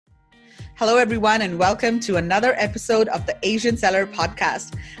Hello, everyone, and welcome to another episode of the Asian Seller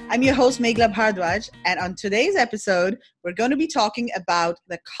Podcast. I'm your host, Meghlab Bhardwaj, and on today's episode, we're going to be talking about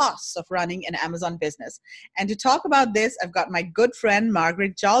the costs of running an Amazon business. And to talk about this, I've got my good friend,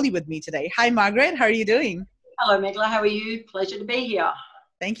 Margaret Jolly, with me today. Hi, Margaret. How are you doing? Hello, Meghlab. How are you? Pleasure to be here.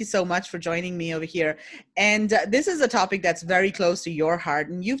 Thank you so much for joining me over here. And this is a topic that's very close to your heart,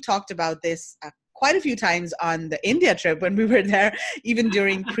 and you've talked about this quite a few times on the India trip when we were there, even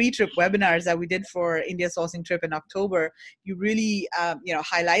during pre-trip webinars that we did for India sourcing trip in October. You really,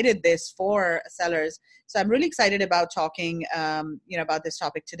 highlighted this for sellers. So I'm really excited about talking, about this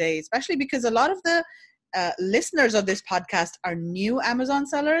topic today, especially because a lot of the listeners of this podcast are new Amazon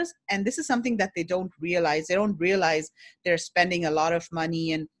sellers, and this is something that they don't realize. They don't realize they're spending a lot of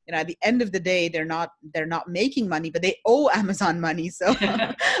money, and at the end of the day, they're not making money, but they owe Amazon money. So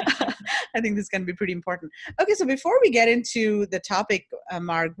I think this is going to be pretty important. Okay, so before we get into the topic,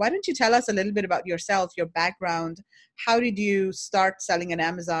 Mark, why don't you tell us a little bit about yourself, your background? How did you start selling on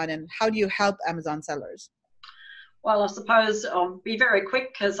Amazon, and how do you help Amazon sellers? Well, I suppose I'll be very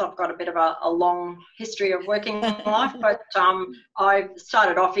quick because I've got a bit of a long history of working life, but I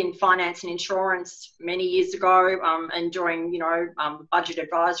started off in finance and insurance many years ago and doing, budget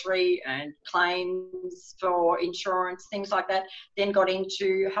advisory and claims for insurance, things like that. Then got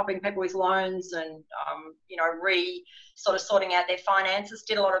into helping people with loans and, sorting out their finances,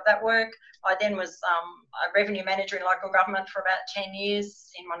 did a lot of that work. I then was a revenue manager in local government for about 10 years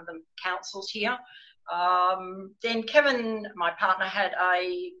in one of the councils here. Then Kevin, my partner, had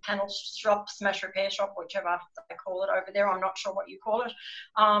a panel shop, smash repair shop, whichever they call it over there. I'm not sure what you call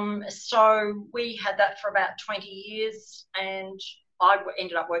it. So we had that for about 20 years, and I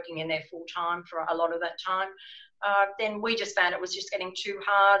ended up working in there full time for a lot of that time. Then we just found it was just getting too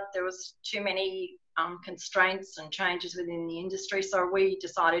hard. There was too many constraints and changes within the industry. So we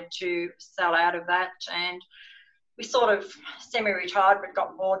decided to sell out of that, and we sort of semi-retired but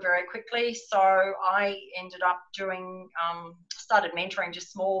got bored very quickly. So I ended up started mentoring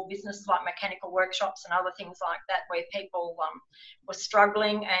just small businesses like mechanical workshops and other things like that where people were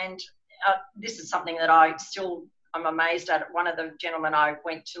struggling. And this is something that I'm amazed at. One of the gentlemen I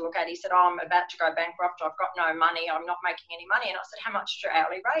went to look at, he said, I'm about to go bankrupt. I've got no money. I'm not making any money. And I said, how much is your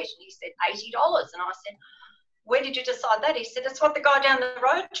hourly rate? And he said, $80. And I said, where did you decide that? He said, it's what the guy down the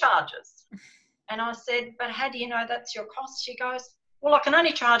road charges. And I said, but how do you know that's your cost? She goes, well, I can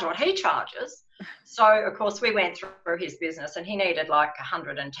only charge what he charges. So, of course, we went through his business and he needed like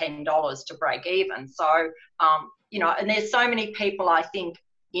 $110 to break even. So, and there's so many people, I think,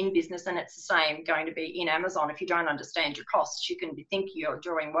 in business, and it's the same going to be in Amazon. If you don't understand your costs, you can think you're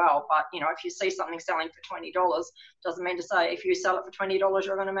doing well. But, if you see something selling for $20, doesn't mean to say if you sell it for $20,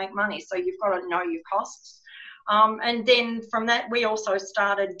 you're going to make money. So you've got to know your costs. And then from that, we also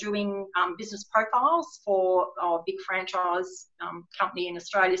started doing business profiles for our big franchise company in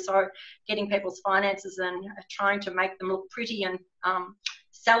Australia. So getting people's finances and trying to make them look pretty and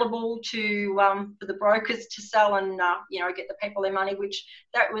sellable for the brokers to sell and, get the people their money, which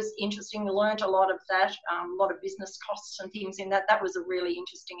that was interesting. We learned a lot of that, a lot of business costs and things in that. That was a really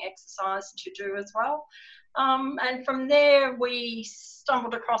interesting exercise to do as well. And from there, we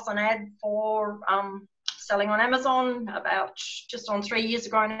stumbled across an ad for selling on Amazon about just on 3 years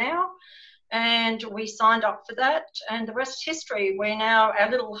ago now, and we signed up for that, and the rest is history. We're now our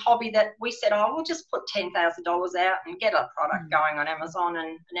little hobby that we said, we'll just put $10,000 out and get a product going on Amazon,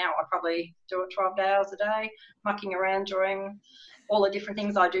 and now I probably do it 12 hours a day, mucking around doing all the different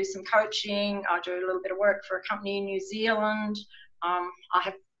things. I do some coaching, I do a little bit of work for a company in New Zealand. I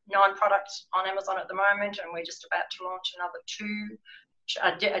have 9 products on Amazon at the moment, and we're just about to launch another 2.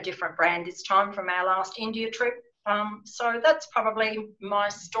 A different brand this time from our last India trip. So that's probably my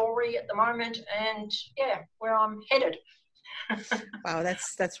story at the moment, and where I'm headed. Wow,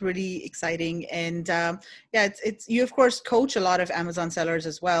 that's really exciting. And it's you of course coach a lot of Amazon sellers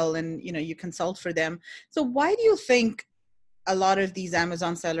as well, and you consult for them. So why do you think a lot of these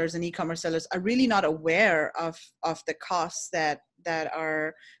Amazon sellers and e-commerce sellers are really not aware of the costs that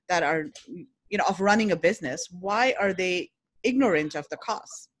are of running a business? Why are they ignorant of the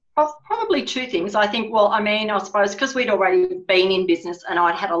costs? Probably 2 things. I think, I suppose because we'd already been in business and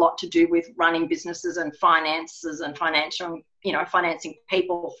I'd had a lot to do with running businesses and finances and financing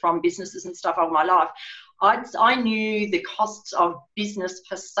people from businesses and stuff all my life. I knew the costs of business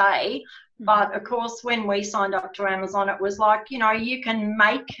per se, but of course when we signed up to Amazon, it was like, you can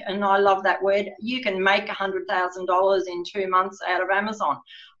make, and I love that word, you can make $100,000 in 2 months out of Amazon.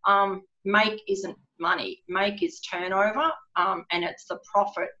 Make isn't money. Make is turnover, and it's the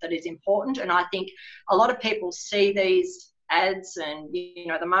profit that is important. And I think a lot of people see these ads, and the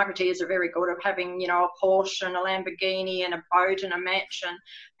marketeers are very good at having a Porsche and a Lamborghini and a boat and a mansion,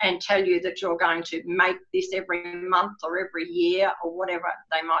 and tell you that you're going to make this every month or every year or whatever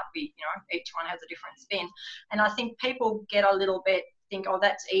they might be. Each one has a different spin, and I think people get a little bit think, oh,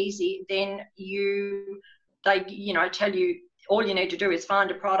 that's easy. Then they tell you all you need to do is find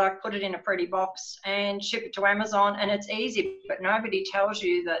a product, put it in a pretty box and ship it to Amazon, and it's easy. But nobody tells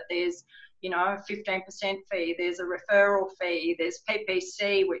you that there's a 15% fee, there's a referral fee, there's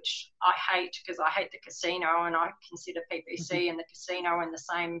PPC, which I hate because I hate the casino, and I consider PPC and the casino in the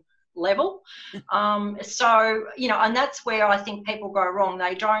same level. And that's where I think people go wrong.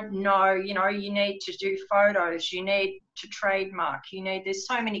 They don't know, you need to do photos, you need to trademark, there's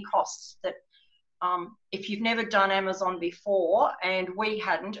so many costs that if you've never done Amazon before, and we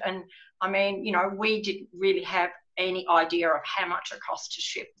hadn't, and I mean, we didn't really have any idea of how much it costs to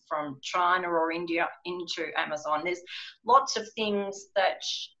ship from China or India into Amazon. There's lots of things that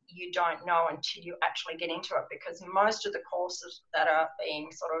you don't know until you actually get into it, because most of the courses that are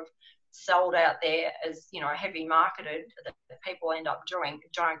being sort of sold out there as, heavy marketed, that people end up doing,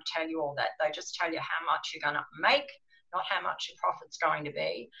 don't tell you all that. They just tell you how much you're going to make, not how much your profit's going to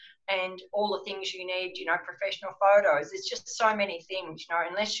be, and all the things you need, professional photos. There's just so many things,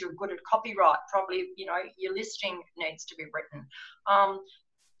 unless you're good at copyright, probably, your listing needs to be written.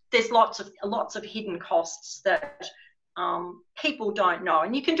 There's lots of hidden costs that people don't know,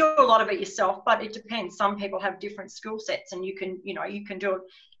 and you can do a lot of it yourself, but it depends. Some people have different skill sets, and you can do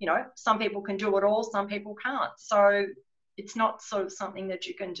it, some people can do it all, some people can't. So it's not sort of something that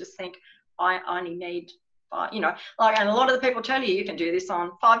you can just think, I only need, and a lot of the people tell you can do this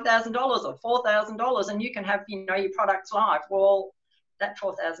on $5,000 or $4,000, and you can have, your products live. Well, that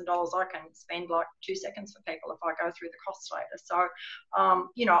 $4,000 I can spend like 2 seconds for people if I go through the costs later. So,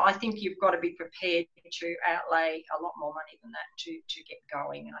 I think you've got to be prepared to outlay a lot more money than that to get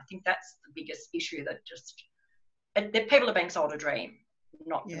going. And I think that's the biggest issue, that people are being sold a dream,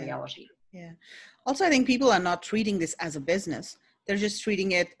 not the reality. Yeah. Also, I think people are not treating this as a business. They're just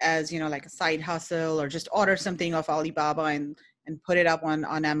treating it as, like a side hustle, or just order something off Alibaba and put it up on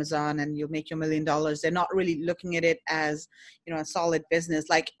Amazon and you'll make your $1 million. They're not really looking at it as, a solid business.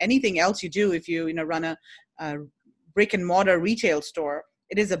 Like anything else you do, if you, run a brick and mortar retail store,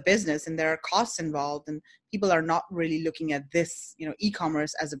 it is a business and there are costs involved, and people are not really looking at this,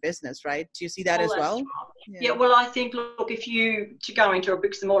 e-commerce as a business, right? Do you see that as well? Yeah, well, I think, look, to go into a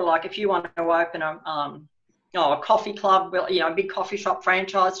bricks and mortar, like if you want to open a coffee club, a big coffee shop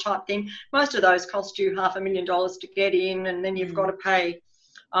franchise type thing, most of those cost you $500,000 to get in, and then you've got to pay,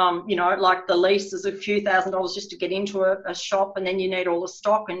 like the lease is a few $1,000s just to get into a shop, and then you need all the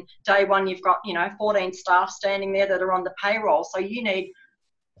stock, and day one you've got 14 staff standing there that are on the payroll, so you need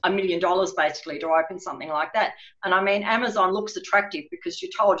 $1 million basically to open something like that. And I mean, Amazon looks attractive because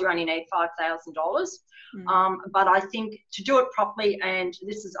you're told you only need $5,000, but I think to do it properly, and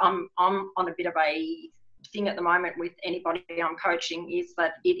this is I'm on a bit of a thing at the moment with anybody I'm coaching, is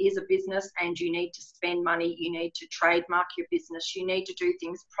that it is a business and you need to spend money, you need to trademark your business, you need to do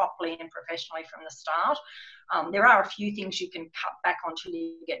things properly and professionally from the start. There are a few things you can cut back on till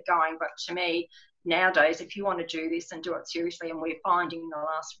you get going, but to me nowadays, if you want to do this and do it seriously, and we're finding in the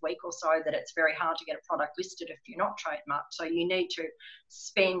last week or so that it's very hard to get a product listed if you're not trademarked, so you need to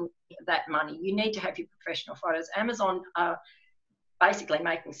spend that money, you need to have your professional photos. Amazon basically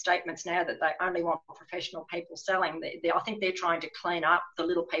making statements now that they only want professional people selling. I think they're trying to clean up the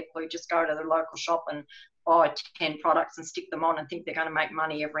little people who just go to the local shop and buy 10 products and stick them on and think they're going to make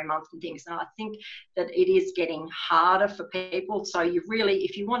money every month and things. And I think that it is getting harder for people. So you really,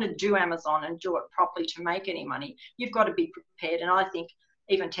 if you want to do Amazon and do it properly to make any money, you've got to be prepared. And I think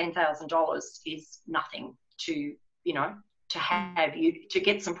even $10,000 is nothing to have you to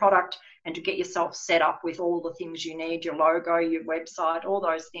get some product and to get yourself set up with all the things you need, your logo, your website, all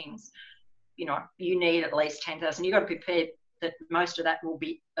those things. You need at least 10,000. You've got to be prepared that most of that will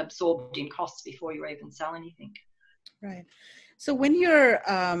be absorbed in costs before you even sell anything. Right. So when you're,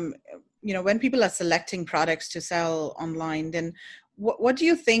 when people are selecting products to sell online, then what do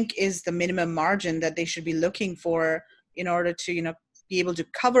you think is the minimum margin that they should be looking for in order to, be able to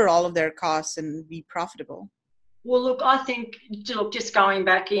cover all of their costs and be profitable? Well, look, I think, just going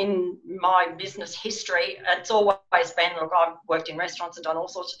back in my business history, it's always been, I've worked in restaurants and done all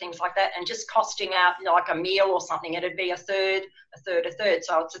sorts of things like that, and just costing out like a meal or something, it'd be a third. So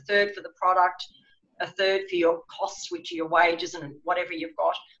it's a third for the product, a third for your costs, which are your wages and whatever you've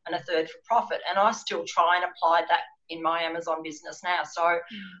got, and a third for profit. And I still try and apply that in my Amazon business now. So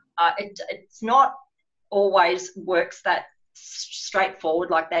it's not always works that straightforward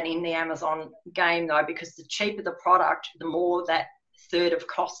like that in the Amazon game, though, because the cheaper the product, the more that third of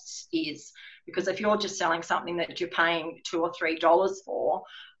costs is. Because if you're just selling something that you're paying $2 or $3 for,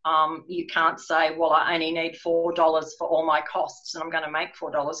 you can't say, well, I only need $4 for all my costs and I'm going to make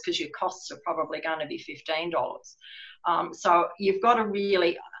 $4, because your costs are probably going to be $15. So you've got to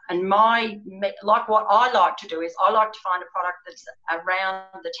really, and like what I like to do is I like to find a product that's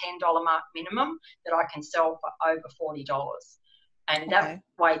around the $10 mark minimum that I can sell for over $40. And that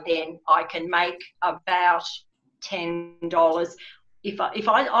way then I can make about $10.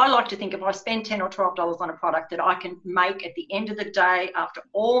 I like to think if I spend $10 or $12 on a product that I can make at the end of the day, after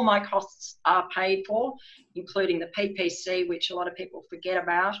all my costs are paid for, including the PPC, which a lot of people forget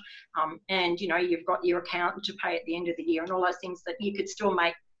about, and you've got your accountant to pay at the end of the year and all those things, that you could still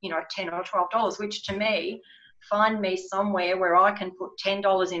make $10 or $12, which to me, find me somewhere where I can put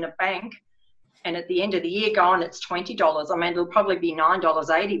 $10 in a bank and at the end of the year go on, it's $20. I mean, it'll probably be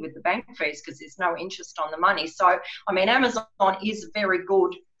 $9.80 with the bank fees because there's no interest on the money. So, I mean, Amazon is a very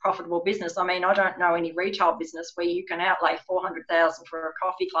good, profitable business. I mean, I don't know any retail business where you can outlay $400,000 for a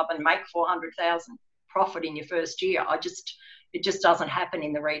coffee club and make $400,000 profit in your first year. It just doesn't happen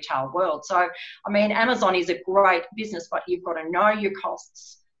in the retail world. So, I mean, Amazon is a great business, but you've got to know your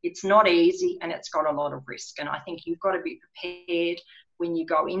costs. It's not easy and it's got a lot of risk. And I think you've got to be prepared when you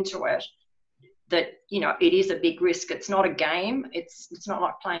go into it that, it is a big risk. It's not a game. It's not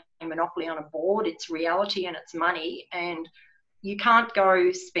like playing Monopoly on a board. It's reality and it's money. And you can't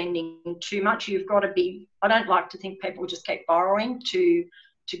go spending too much. You've got to be, I don't like to think people just keep borrowing to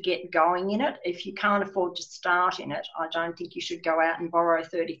get going in it. If you can't afford to start in it, I don't think you should go out and borrow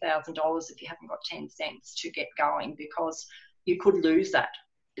 $30,000 if you haven't got 10 cents to get going, because you could lose that.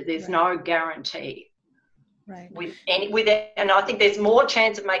 There's no guarantee. Right. And I think there's more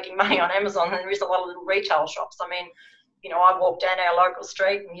chance of making money on Amazon than there is a lot of little retail shops. I mean, I walk down our local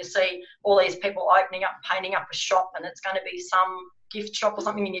street and you see all these people opening up, painting up a shop, and it's going to be some gift shop or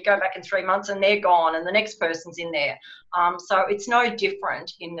something, and you go back in 3 months and they're gone and the next person's in there. So it's no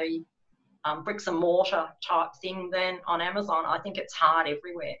different in the bricks and mortar type thing than on Amazon. I think it's hard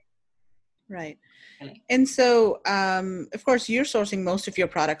everywhere. Right. And so, of course, you're sourcing most of your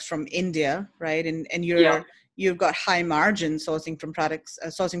products from India, right? And you've got high margin sourcing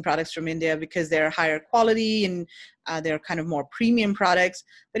products from India because they're higher quality and they're kind of more premium products.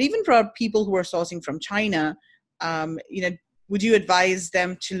 But even for people who are sourcing from China, would you advise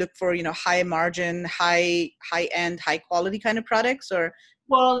them to look for, high margin, high end, high quality kind of products? Or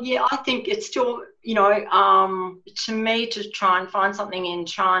well, yeah, I think it's still, to me, to try and find something in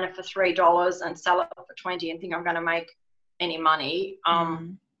China for $3 and sell it for $20 and think I'm going to make any money.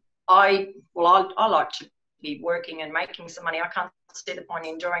 I like to be working and making some money. I can't see the point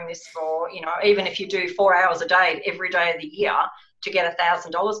in doing this for, even if you do 4 hours a day, every day of the year to get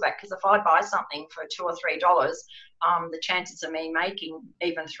 $1,000 back. Because if I buy something for $2 or $3, the chances of me making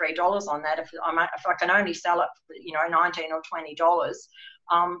even $3 on that, if I can only sell it for, $19 or $20,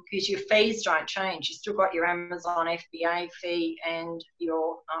 because your fees don't change. You still got your Amazon FBA fee and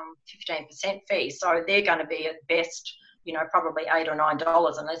your 15% fee. So they're going to be at best, probably $8 or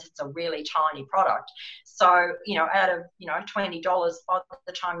 $9 unless it's a really tiny product. So, out of, $20 by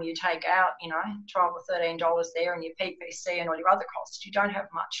the time you take out, $12 or $13 there and your PPC and all your other costs, you don't have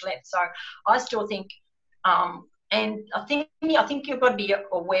much left. So I still think, and I think you've got to be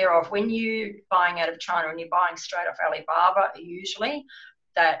aware of when you're buying out of China and you're buying straight off Alibaba, usually,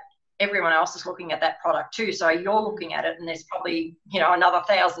 that everyone else is looking at that product too. So you're looking at it and there's probably, another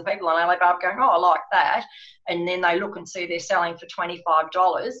 1,000 people on Alibaba going, oh, I like that. And then they look and see they're selling for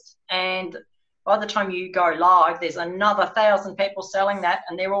 $25. And by the time you go live, there's another 1,000 people selling that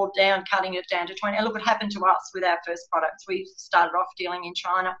and they're all down, cutting it down to 20. And look, it happened to us with our first products. We started off dealing in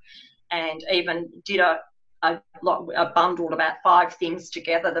China and even did a bundled about 5 things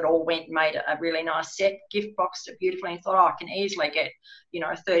together that all went and made a really nice set, gift boxed it beautifully, and thought, I can easily get,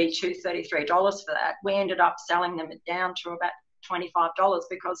 $32, $33 for that. We ended up selling them down to about $25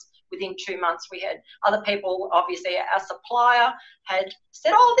 because within 2 months we had other people, obviously our supplier had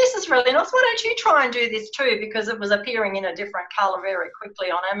said, oh, this is really nice, why don't you try and do this too, because it was appearing in a different colour very quickly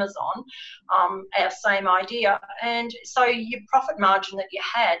on Amazon, our same idea. And so your profit margin that you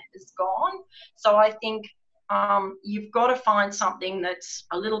had is gone. So I think you've got to find something that's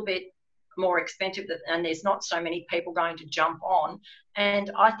a little bit more expensive and there's not so many people going to jump on.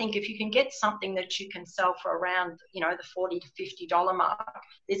 And I think if you can get something that you can sell for around, the $40 to $50 mark,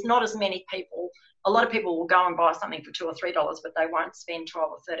 there's not as many people. A lot of people will go and buy something for $2 or $3, but they won't spend $12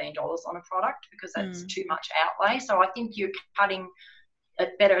 or $13 on a product because that's too much outlay. So I think you're cutting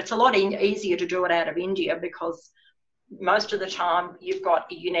it better. It's a lot easier to do it out of India because most of the time you've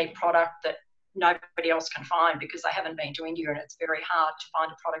got a unique product that nobody else can find because they haven't been to India, and it's very hard to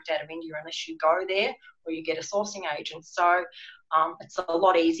find a product out of India unless you go there or you get a sourcing agent. So it's a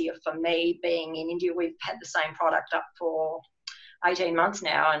lot easier for me being in India. We've had the same product up for 18 months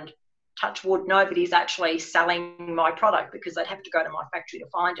now, and touch wood, nobody's actually selling my product because they'd have to go to my factory to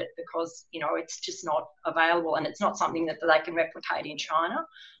find it because, it's just not available, and it's not something that they can replicate in China.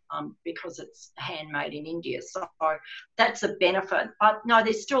 Because it's handmade in India. So that's a benefit. But no,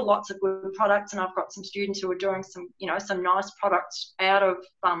 there's still lots of good products, and I've got some students who are doing some nice products out of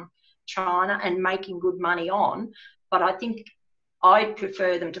China and making good money on. But I think I'd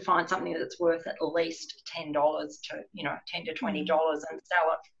prefer them to find something that's worth at least $10 to, $10 to $20 and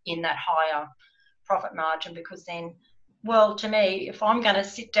sell it in that higher profit margin, because then, well, to me, if I'm going to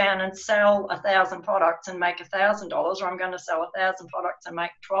sit down and sell 1,000 products and make $1,000, or I'm going to sell 1,000 products and make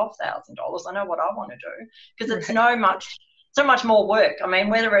 $12,000, I know what I want to do, because it's so much more work. I mean,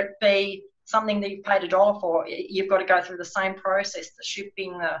 whether it be something that you've paid $1 for, you've got to go through the same process, the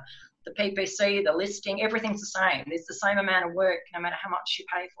shipping, the PPC, the listing, everything's the same. There's the same amount of work no matter how much you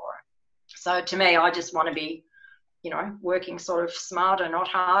pay for it. So to me, I just want to be, working sort of smarter, not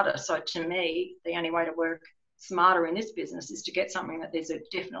harder. So to me, the only way to work smarter in this business is to get something that there's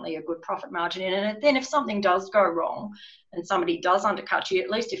definitely a good profit margin in. And then if something does go wrong and somebody does undercut you, at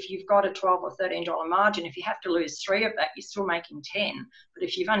least if you've got a $12 or $13 margin, if you have to lose 3 of that, you're still making 10. But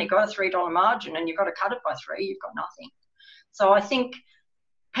if you've only got a $3 margin and you've got to cut it by 3, you've got nothing. So I think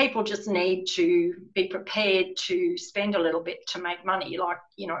people just need to be prepared to spend a little bit to make money. Like,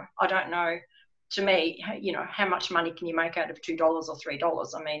 I don't know, to me, how much money can you make out of $2 or $3?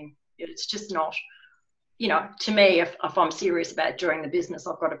 I mean, it's just not, to me, if I'm serious about doing the business,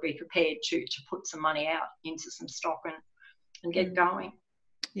 I've got to be prepared to put some money out into some stock and get going.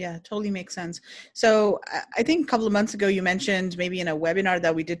 Yeah, totally makes sense. So I think a couple of months ago, you mentioned maybe in a webinar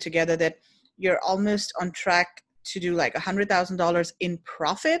that we did together that you're almost on track to do like $100,000 in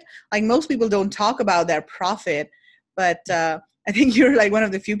profit. Like most people don't talk about their profit, but I think you're like one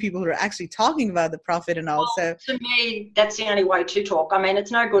of the few people who are actually talking about the profit and all. Well, to me, that's the only way to talk. I mean,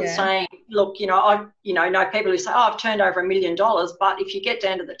 it's no good saying, look, I know people who say, I've turned over $1 million, but if you get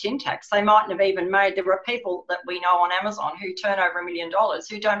down to the tin tax, they mightn't have even made. There are people that we know on Amazon who turn over $1 million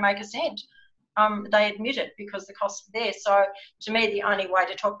who don't make a cent. They admit it because the costs are there. So to me, the only way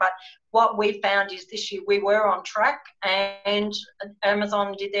to talk about what we found is this year we were on track, and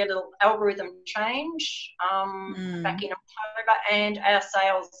Amazon did their little algorithm change back in October, and our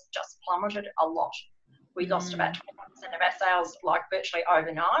sales just plummeted a lot. We lost about 21% of our sales, like virtually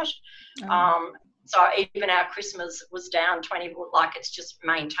overnight. So even our Christmas was down 20, like it's just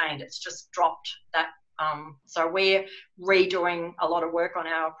maintained. It's just dropped that. So we're redoing a lot of work on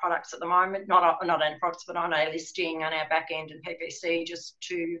our products at the moment, not on products, but on our listing and our back end and PPC, just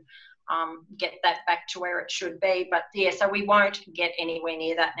to get that back to where it should be. But yeah, so we won't get anywhere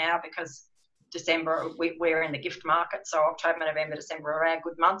near that now because December, we're in the gift market. So October, November, December are our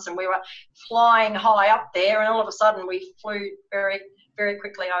good months, and we were flying high up there, and all of a sudden we flew very, very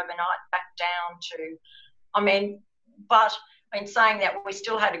quickly overnight back down to, but in saying that, we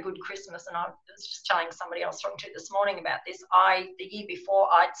still had a good Christmas, and I was just telling somebody else talking to this morning about this. The year before,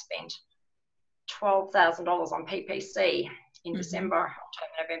 I'd spent $12,000 on PPC in December,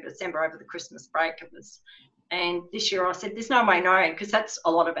 October, November, December over the Christmas break. And this year I said, there's no way knowing, because that's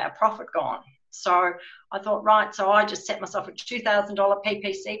a lot of our profit gone. So I thought, right, so I just set myself a $2,000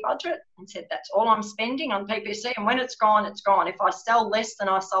 PPC budget and said, that's all I'm spending on PPC. And when it's gone, it's gone. If I sell less than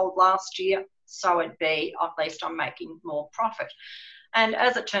I sold last year, so it be, at least I'm making more profit. And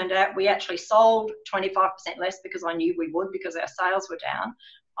as it turned out, we actually sold 25% less because I knew we would, because our sales were down.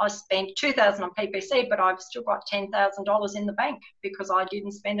 I spent $2,000 on PPC, but I've still got $10,000 in the bank because I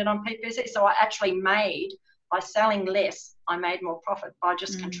didn't spend it on PPC. So I actually made, by selling less, I made more profit by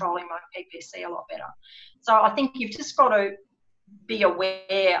just controlling my PPC a lot better. So I think you've just got to be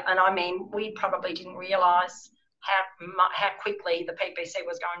aware. And I mean, we probably didn't realise how quickly the PPC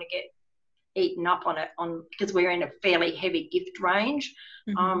was going to get eaten up because we're in a fairly heavy gift range,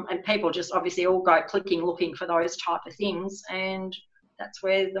 and people just obviously all go clicking looking for those type of things, and that's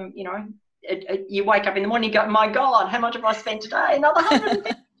where you wake up in the morning and go, my God, how much have I spent today? Another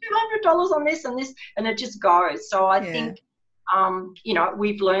 $100 on this and this, and it just goes. So I think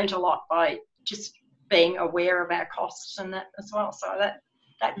we've learned a lot by just being aware of our costs and that as well. So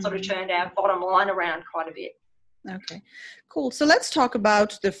that sort of turned our bottom line around quite a bit. Okay, cool. So let's talk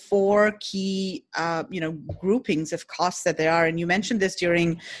about the 4 key, groupings of costs that there are. And you mentioned this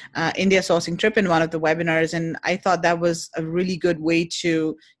during India sourcing trip in one of the webinars, and I thought that was a really good way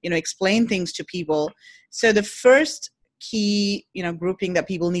to, explain things to people. So the first key, grouping that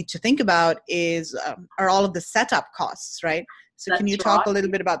people need to think about are all of the setup costs, right? So can you talk a little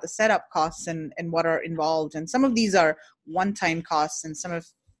bit about the setup costs and what are involved? And some of these are one-time costs, and some of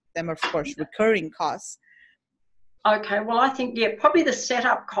them are, of course, recurring costs. Okay, well, I think, probably the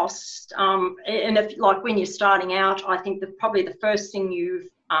setup costs, and if, like, when you're starting out, I think that probably the first thing you've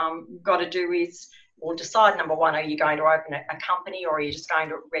got to do is, well, decide, number one, are you going to open a company, or are you just going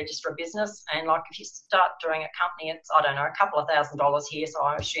to register a business? And, like, if you start doing a company, it's, I don't know, a couple of $1,000s here, so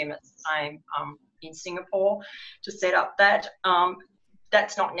I assume it's the same in Singapore to set up that.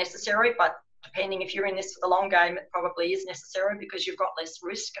 That's not necessary, but depending if you're in this for the long game, it probably is necessary because you've got less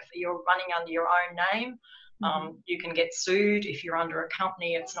risk if you're running under your own name. You can get sued if you're under a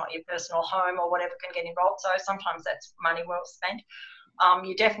company, it's not your personal home or whatever can get involved. So sometimes that's money well spent.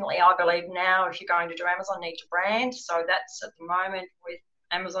 You definitely, I believe now, if you're going to do Amazon, need to brand. So that's at the moment with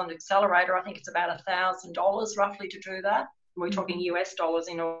Amazon Accelerator, I think it's about $1,000 roughly to do that. We're talking US dollars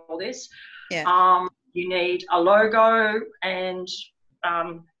in all this. Yeah. You need a logo and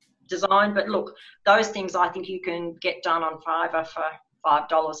design. But look, those things I think you can get done on Fiverr for $5,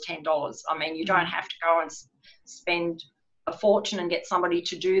 $10. I mean, you don't have to go and spend a fortune and get somebody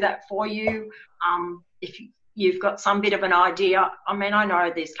to do that for you. If you've got some bit of an idea, I mean, I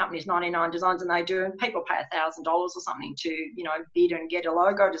know these companies, 99 Designs, and they do, and people pay $1,000 or something to, bid and get a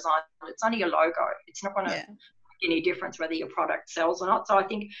logo design. It's only a logo. It's not going to make any difference whether your product sells or not. So I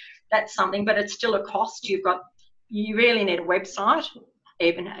think that's something, but it's still a cost. You really need a website.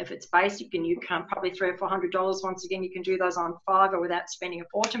 Even if it's basic, and you can probably $300 or $400. Once again, you can do those on Fiverr without spending a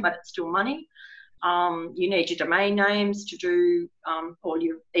fortune, but it's still money. You need your domain names to do all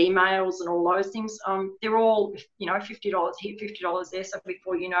your emails and all those things. They're all, $50 here, $50 there. So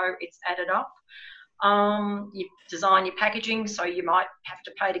before you know, it's added up. You design your packaging, so you might have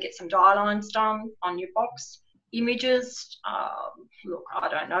to pay to get some die lines done on your box. Images, look, I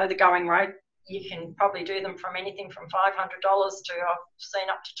don't know the going rate. You can probably do them from anything from $500 to, I've seen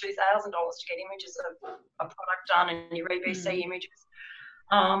up to $2,000 to get images of a product done and your EBC images.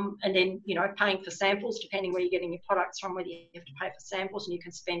 And then, paying for samples, depending where you're getting your products from, whether you have to pay for samples, and you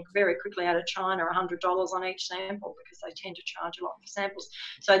can spend very quickly out of China $100 on each sample because they tend to charge a lot for samples.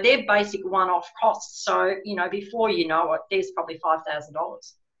 So they're basic one-off costs. So, before you know it, there's probably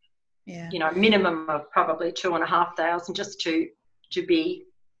 $5,000. Yeah. Minimum of probably $2,500 just to be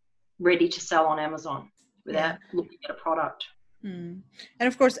ready to sell on Amazon without looking at a product. And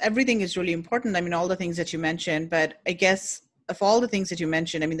of course, everything is really important. I mean, all the things that you mentioned, but I guess of all the things that you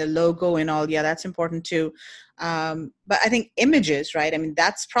mentioned, I mean, the logo and all, that's important too. But I think images, right? I mean,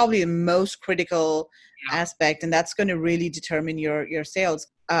 that's probably the most critical aspect, and that's going to really determine your sales.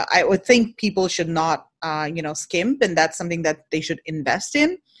 I would think people should not, skimp, and that's something that they should invest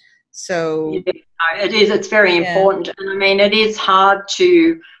in. So it is. It's very important. And I mean, it is hard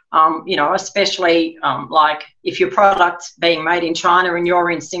to, especially like if your product's being made in China and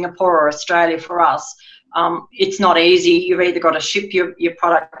you're in Singapore or Australia for us, it's not easy. You've either got to ship your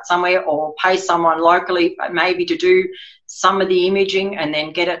product somewhere or pay someone locally maybe to do some of the imaging and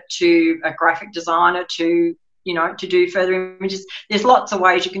then get it to a graphic designer to do further images. There's lots of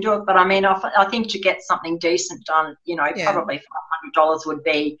ways you can do it, but I mean, I think to get something decent done, probably $500 would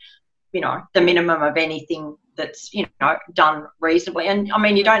be, the minimum of anything that's, done reasonably. And I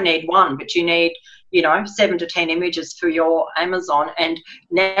mean, you don't need one, but you need, 7 to 10 images for your Amazon. And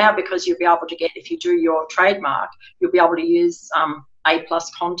now, because you'll be able to get, if you do your trademark, you'll be able to use A+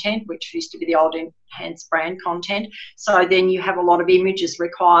 content, which used to be the old enhanced brand content. So then you have a lot of images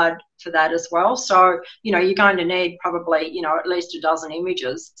required for that as well. So, you're going to need probably, at least a dozen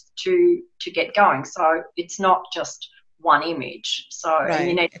images to get going. So it's not just one image. So and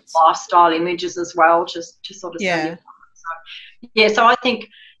you need lifestyle images as well to sort of sell your product. So I think,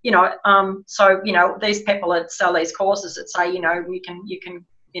 these people that sell these courses that say, you can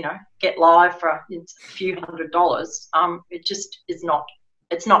get live for a few $100s. It just is not,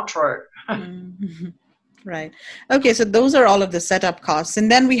 it's not true. Right. Okay. So those are all of the setup costs.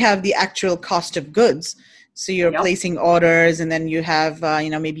 And then we have the actual cost of goods. So you're placing orders, and then you have,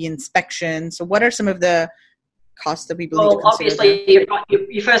 maybe inspection. So what are some of the costs that people need to consider? Obviously,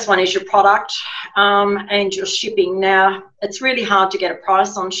 your first one is your product and your shipping. Now, it's really hard to get a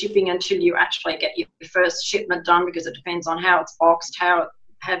price on shipping until you actually get your first shipment done, because it depends on how it's boxed, how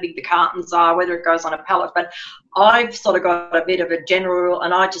big the cartons are, whether it goes on a pallet. But I've sort of got a bit of a general rule,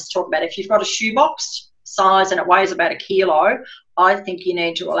 and I just talk about if you've got a shoebox size and it weighs about 1 kilo, I think you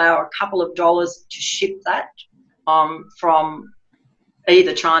need to allow a couple of dollars to ship that from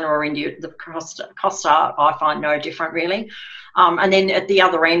either China or India. The costs are, I find, no different really. And then at the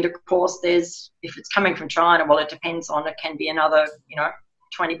other end, of course, if it's coming from China, well, it depends on, it can be another,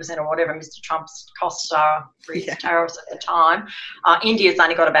 20% or whatever Mr. Trump's costs are for his tariffs at the time. India's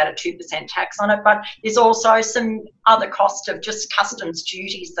only got about a 2% tax on it, but there's also some other cost of just customs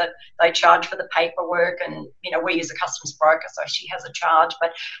duties that they charge for the paperwork, and we use a customs broker, so she has a charge,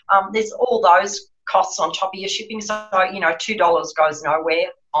 but there's all those costs on top of your shipping. So $2 goes nowhere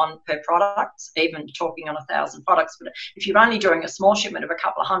on per product, even talking on 1,000 products. But if you're only doing a small shipment of a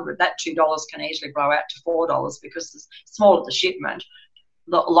couple of hundred, that $2 can easily blow out to $4 because the smaller the shipment,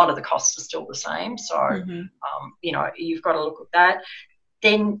 a lot of the costs are still the same. So, you've got to look at that.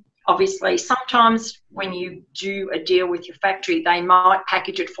 Then, obviously, sometimes when you do a deal with your factory, they might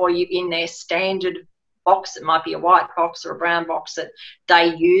package it for you in their standard box. It might be a white box or a brown box that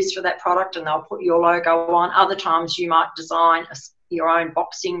they use for that product, and they'll put your logo on. Other times you might design your own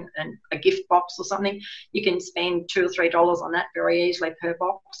boxing and a gift box or something. You can spend $2 or $3 on that very easily per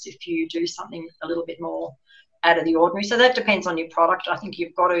box if you do something a little bit more out of the ordinary. So that depends on your product. I think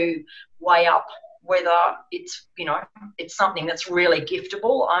you've got to weigh up whether it's something that's really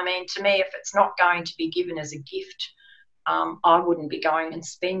giftable. I mean, to me, if it's not going to be given as a gift, I wouldn't be going and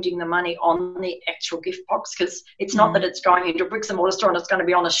spending the money on the actual gift box, because it's not that it's going into a bricks and mortar store and it's going to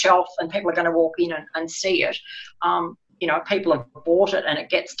be on a shelf and people are going to walk in and see it. People have bought it and it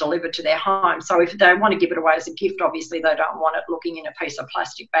gets delivered to their home. So if they want to give it away as a gift, obviously they don't want it looking in a piece of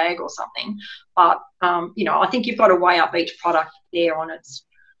plastic bag or something. But, I think you've got to weigh up each product there on its,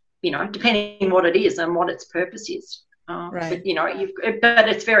 depending what it is and what its purpose is. Right. But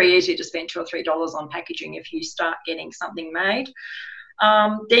it's very easy to spend $2 or $3 on packaging if you start getting something made.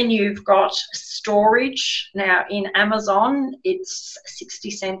 Then you've got storage. Now in Amazon, it's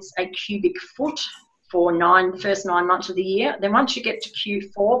 60 cents a cubic foot for first 9 months of the year. Then once you get to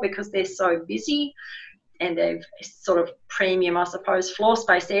Q4, because they're so busy and they've sort of premium, I suppose, floor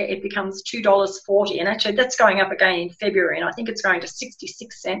space there, it becomes $2.40. And actually that's going up again in February, and I think it's going to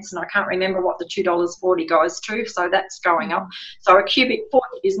 66 cents, and I can't remember what the $2.40 goes to, so that's going up. So a cubic foot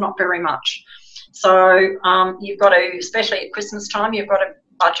is not very much. So you've got to, especially at Christmas time, you've got to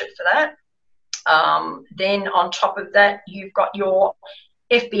budget for that. Then on top of that, you've got your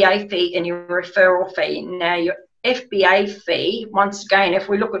FBA fee and your referral fee. Now, your FBA fee, once again, if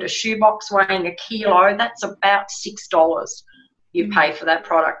we look at a shoebox weighing a kilo, that's about $6 you pay for that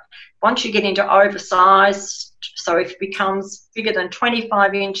product. Once you get into oversized, so if it becomes bigger than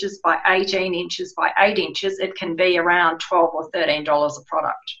 25 inches by 18 inches by 8 inches, it can be around $12 or $13 a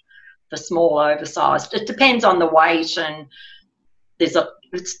product, the small oversized. It depends on the weight, and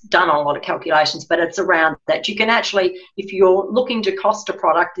it's done on a lot of calculations, but it's around that. You can actually, if you're looking to cost a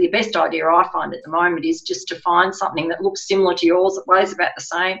product, the best idea I find at the moment is just to find something that looks similar to yours, that weighs about the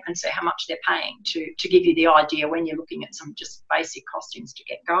same, and see how much they're paying to give you the idea when you're looking at some just basic costings to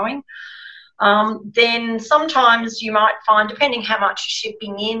get going. Then sometimes you might find, depending how much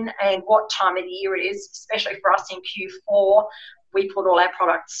shipping in and what time of the year it is, especially for us in Q4, we put all our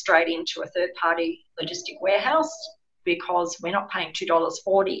products straight into a third-party logistic warehouse, because we're not paying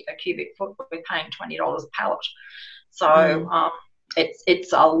 $2.40 a cubic foot, but we're paying $20 a pallet. So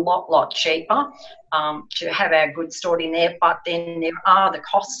it's a lot cheaper to have our goods stored in there. But then there are the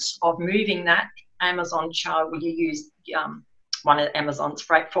costs of moving that. Amazon charge, you use one of Amazon's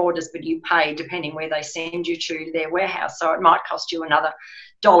freight forwarders, but you pay depending where they send you to their warehouse. So it might cost you another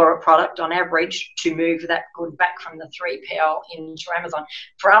 $1 a product on average to move that good back from the 3PL into Amazon.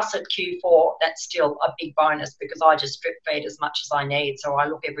 For us at Q4, that's still a big bonus, because I just drip feed as much as I need. So I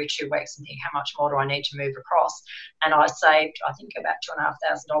look every 2 weeks and think, how much more do I need to move across? And I saved, I think, about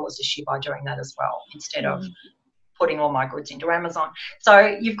 $2,500 this year by doing that as well, instead of putting all my goods into Amazon.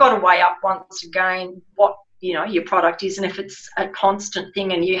 So you've got to weigh up once again what your product is, and if it's a constant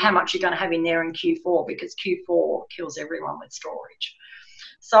thing, and how much you're going to have in there in Q4, because Q4 kills everyone with storage.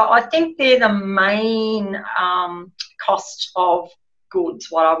 So I think they're the main cost of goods,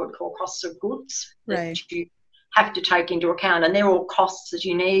 what I would call costs of goods, right, that you have to take into account, and they're all costs that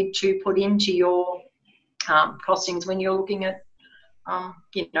you need to put into your costings when you're looking at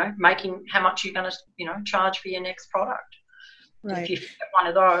making how much you're going to charge for your next product. Right. If you get one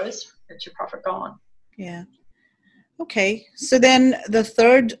of those, it's your profit gone. Yeah. Okay. So then the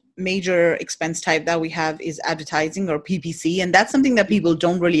third major expense type that we have is advertising, or PPC. And that's something that people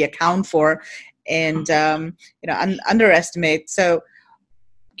don't really account for and, underestimate. So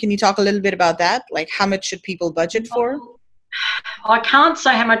can you talk a little bit about that? Like, how much should people budget for? I can't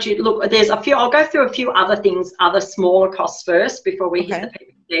say how much I'll go through a few other things, other smaller costs first before we hit the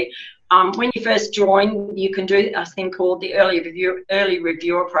PPC. When you first join, you can do a thing called the early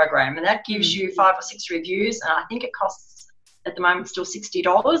reviewer program, and that gives you 5 or 6 reviews, and I think it costs at the moment still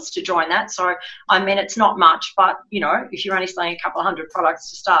 $60 to join that. So, I mean, it's not much, but, if you're only selling a couple of hundred products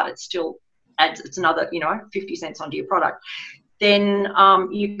to start, it still adds, it's another, 50 cents onto your product. Then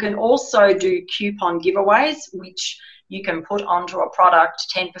you can also do coupon giveaways, which you can put onto a product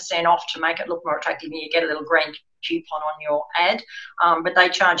 10% off to make it look more attractive, and you get a little green coupon on your ad, but they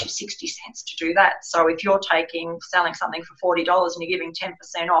charge you 60 cents to do that. So if you're selling something for $40 and you're giving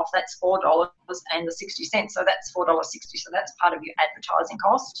 10% off, that's $4 and the 60 cents. So that's $4.60. So that's part of your advertising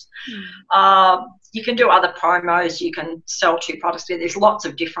costs. You can do other promos. You can sell 2 products. There's lots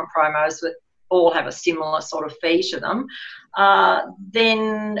of different promos that all have a similar sort of fee to them.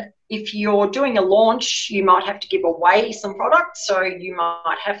 Then if you're doing a launch, you might have to give away some products. So you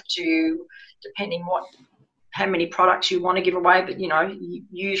might have to, depending how many products you want to give away, but,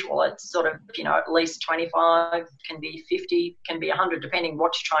 usual, it's sort of, at least 25, can be 50, can be 100, depending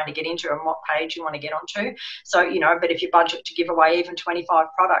what you're trying to get into and what page you want to get onto. So, but if you budget to give away even 25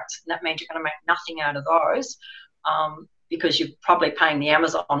 products, that means you're going to make nothing out of those, because you're probably paying the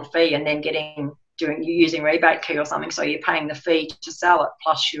Amazon fee and then you're using rebate key or something, so you're paying the fee to sell it,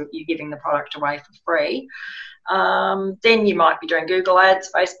 plus you're giving the product away for free. Then you might be doing Google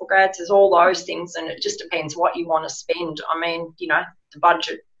ads, Facebook ads, there's all those things, and it just depends what you want to spend. I mean, the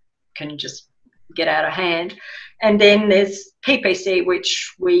budget can just get out of hand. And then there's PPC,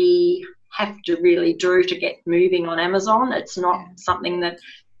 which we have to really do to get moving on Amazon. It's not something that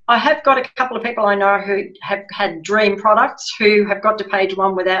I have got a couple of people I know who have had dream products who have got to page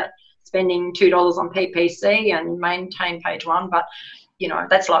 1 without spending $2 on PPC and maintain page 1, but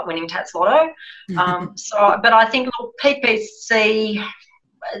that's like winning Tats Lotto. But I think, look, PPC,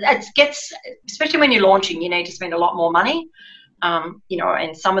 especially when you're launching, you need to spend a lot more money.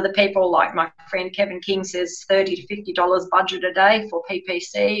 And some of the people, like my friend Kevin King, says $30 to $50 budget a day for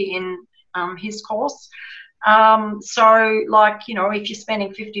PPC in his course. So, like, if you're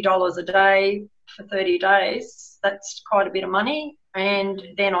spending $50 a day for 30 days, that's quite a bit of money. And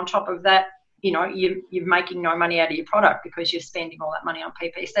then on top of that, you're making no money out of your product because you're spending all that money on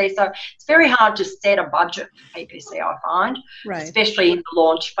PPC. So it's very hard to set a budget for PPC, I find, especially in the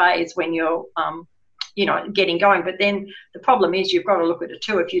launch phase when you're, getting going. But then the problem is you've got to look at it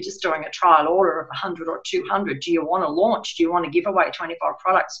too. If you're just doing a trial order of 100 or 200, do you want to launch? Do you want to give away 25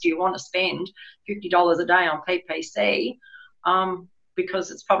 products? Do you want to spend $50 a day on PPC?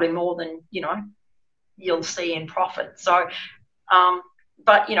 Because it's probably more than, you'll see in profit. So,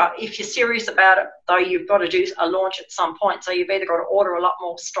 but, if you're serious about it, though, you've got to do a launch at some point. So you've either got to order a lot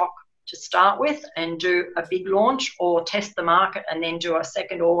more stock to start with and do a big launch, or test the market and then do a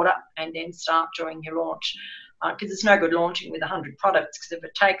second order and then start doing your launch. Because it's no good launching with 100 products, because if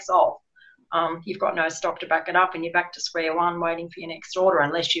it takes off, you've got no stock to back it up and you're back to square one waiting for your next order,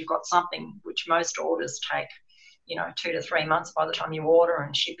 unless you've got something, which most orders take, 2 to 3 months by the time you order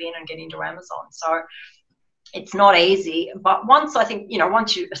and ship in and get into Amazon. So it's not easy, but once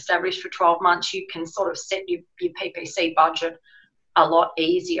you establish for 12 months, you can sort of set your PPC budget a lot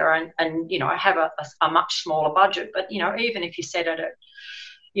easier and have a much smaller budget. But, even if you set it at,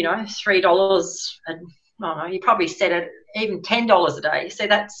 $3, and you probably set it even $10 a day. So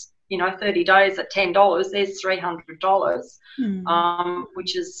that's, 30 days at $10, there's $300,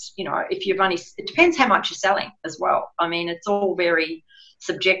 which is, if you've only, it depends how much you're selling as well. I mean, it's all very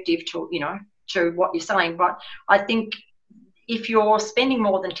subjective to, to what you're selling. But I think if you're spending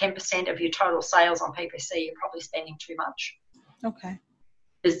more than 10% of your total sales on PPC, you're probably spending too much. Okay.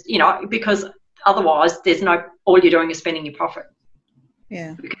 Because otherwise all you're doing is spending your profit.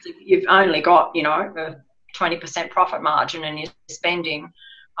 Yeah. Because if you've only got, a 20% profit margin and you're spending,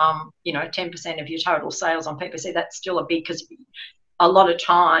 10% of your total sales on PPC, that's still a big, because a lot of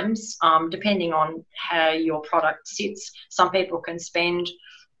times, depending on how your product sits, some people can spend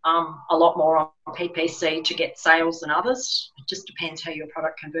a lot more on PPC to get sales than others. It just depends how your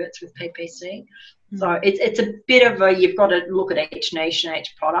product converts with PPC. So it's a bit of you've got to look at each niche and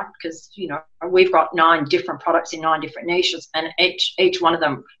each product, because, we've got 9 different products in 9 different niches, and each one of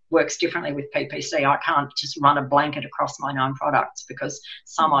them works differently with PPC. I can't just run a blanket across my 9 products, because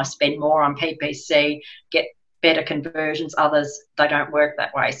some I spend more on PPC, get better conversions, others, they don't work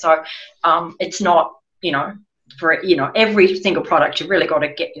that way. So it's not, for every single product, you've really got to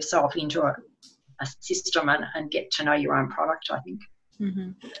get yourself into a system and get to know your own product, I think.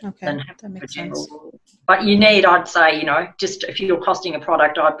 Okay, that makes sense. But you need, I'd say, just if you're costing a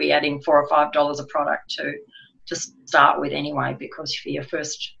product, I'd be adding $4 or $5 a product to start with anyway, because for your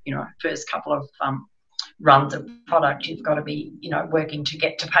first couple of runs of product, you've got to be, working to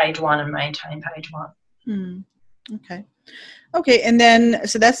get to page 1 and maintain page 1. Okay. Okay, and then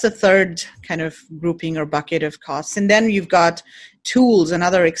so that's the third kind of grouping or bucket of costs. And then you've got tools and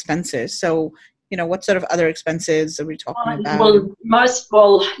other expenses. So, what sort of other expenses are we talking about? Most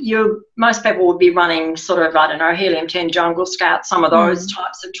people would be running sort of, I don't know, Helium-10, Jungle Scout, some of those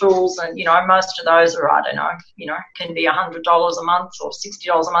types of tools, and most of those are, I don't know, can be $100 a month or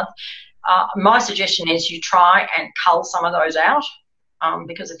 $60 a month. My suggestion is you try and cull some of those out,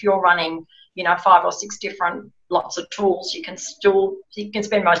 because if you're running 5 or 6 different lots of tools, you can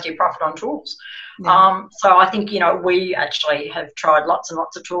spend most of your profit on tools. Yeah. So I think, we actually have tried lots and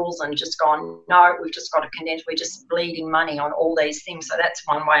lots of tools and just gone, no, we've just got to condense. We're just bleeding money on all these things. So that's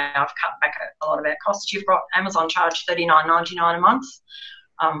one way I've cut back a lot of our costs. You've got Amazon charge $39.99 a month,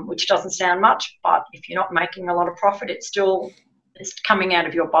 which doesn't sound much, but if you're not making a lot of profit, it's coming out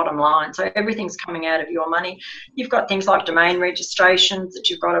of your bottom line. So everything's coming out of your money. You've got things like domain registrations that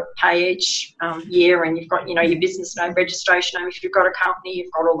you've got to pay each year, and you've got, your business name registration. If you've got a company,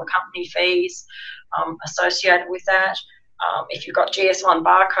 you've got all the company fees associated with that. If you've got GS1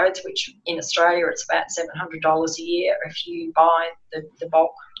 barcodes, which in Australia it's about $700 a year if you buy the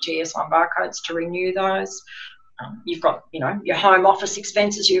bulk GS1 barcodes to renew those. You've got, your home office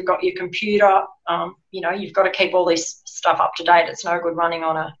expenses, you've got your computer, you've got to keep all this stuff up to date. It's no good running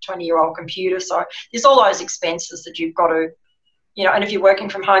on a 20-year-old computer. So there's all those expenses that you've got to, and if you're working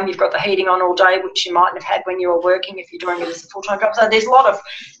from home, you've got the heating on all day, which you mightn't have had when you were working if you're doing it as a full-time job. So there's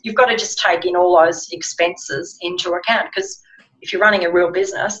you've got to just take in all those expenses into account, because if you're running a real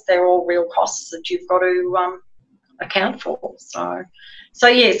business, they're all real costs that you've got to account for. So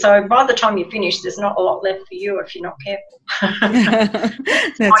by the time you finish, there's not a lot left for you if you're not careful.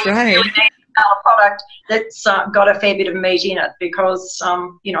 That's right. You really need to sell a product that's got a fair bit of meat in it, because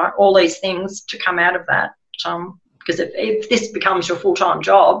all these things to come out of that. Because if this becomes your full-time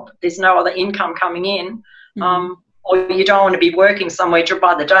job, there's no other income coming in, or you don't want to be working somewhere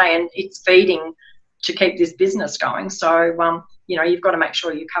by the day and it's feeding to keep this business going. So you've got to make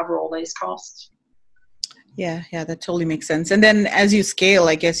sure you cover all these costs. Yeah, that totally makes sense. And then as you scale,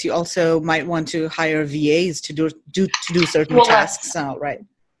 I guess you also might want to hire VAs to do certain tasks now, right?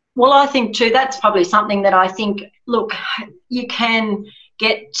 Well, I think too, that's probably something that I think, look, you can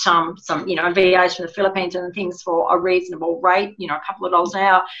get some VAs from the Philippines and things for a reasonable rate, a couple of dollars an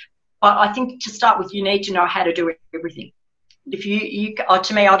hour. But I think to start with, you need to know how to do everything. If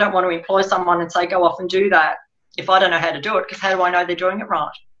to me, I don't want to employ someone and say, go off and do that if I don't know how to do it, because how do I know they're doing it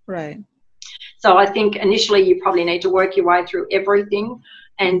right? Right. So I think initially you probably need to work your way through everything,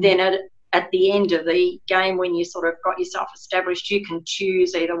 and then at the end of the game, when you sort of got yourself established, you can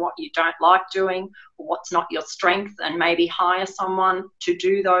choose either what you don't like doing or what's not your strength, and maybe hire someone to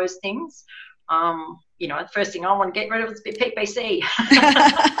do those things. The first thing I want to get rid of is PPC.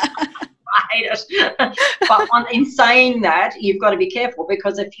 I hate it. But in saying that, you've got to be careful,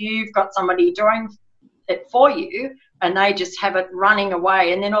 because if you've got somebody doing it for you and they just have it running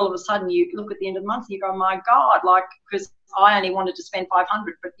away, and then all of a sudden you look at the end of the month and you go, my God, because I only wanted to spend $500,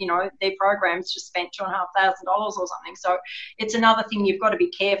 but their programs just spent $2,500 or something. So it's another thing you've got to be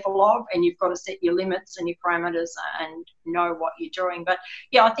careful of, and you've got to set your limits and your parameters and know what you're doing. But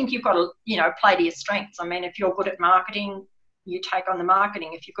yeah, I think you've got to play to your strengths. I mean, if you're good at marketing, you take on the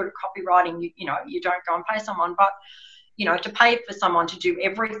marketing. If you're good at copywriting, you don't go and pay someone. But to pay for someone to do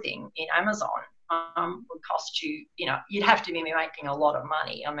everything in Amazon would cost you, you'd have to be making a lot of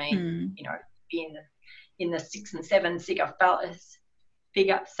money. I mean, be in the 6 and 7 figure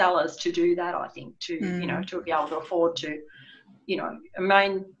sellers to do that, I think, to be able to afford to, I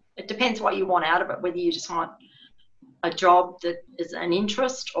mean, it depends what you want out of it, whether you just want a job that is an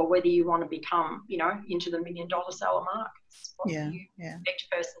interest, or whether you want to become, into the $1 million seller mark. Each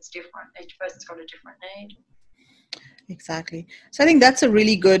person's different. Each person's got a different need. Exactly. So I think that's a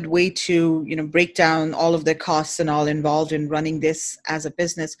really good way to, break down all of the costs and all involved in running this as a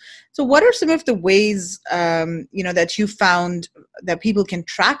business. So what are some of the ways, that you found that people can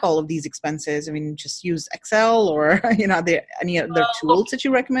track all of these expenses? I mean, just use Excel, or, are there any other tools that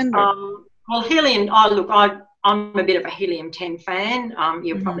you recommend? Well, Helium, I'm a bit of a Helium-10 fan.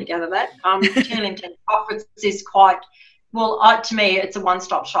 You'll probably gather that. Helium-10 Profits is quite... Well, to me, it's a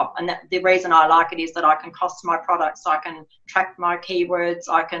one-stop shop, and the reason I like it is that I can cost my products, I can track my keywords,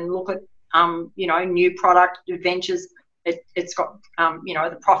 I can look at, new product adventures. It's got,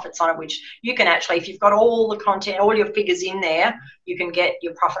 the profits on it, which you can actually, if you've got all the content, all your figures in there, you can get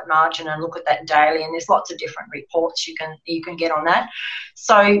your profit margin and look at that daily, and there's lots of different reports you can get on that.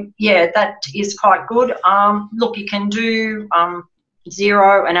 So, yeah, that is quite good. Look, you can do...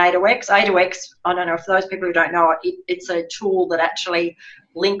 Xero and A2X. A2X, I don't know, for those people who don't know it, it's a tool that actually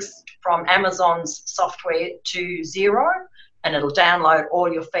links from Amazon's software to Xero. and it'll download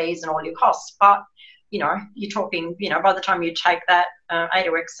all your fees and all your costs. But, you know, you're talking, you know, by the time you take that A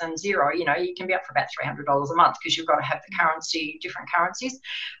to X and Xero, you know, you can be up for about $300 a month because you've got to have the currency, different currencies.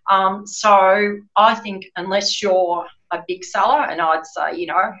 So I think unless you're a big seller, and I'd say, you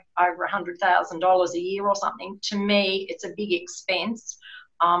know, over $100,000 a year or something, to me, it's a big expense.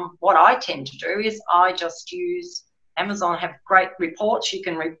 What I tend to do is I just use Amazon, have great reports. You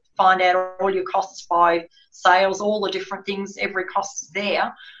can find out all your costs by sales, all the different things, every cost is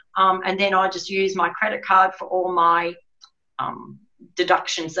there. And then I just use my credit card for all my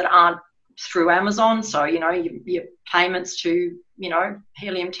deductions that aren't through Amazon. So, you know, your payments to, you know,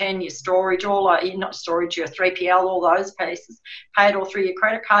 Helium 10, your storage, not storage, your 3PL, all those pieces, pay it all through your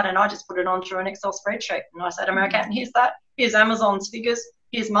credit card, and I just put it onto an Excel spreadsheet. And I say to my accountant, here's that, here's Amazon's figures,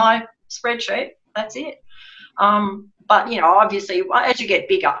 here's my spreadsheet, that's it. But, you know, obviously, as you get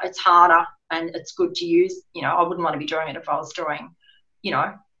bigger, it's harder and it's good to use. You know, I wouldn't want to be doing it if I was doing, you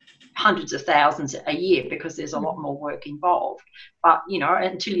know, hundreds of thousands a year, because there's a lot more work involved. But, you know,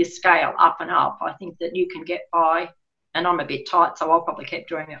 until you scale up and up, I think that you can get by, and I'm a bit tight, so I'll probably keep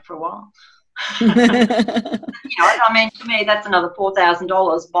doing it for a while. You know, I mean, to me, that's another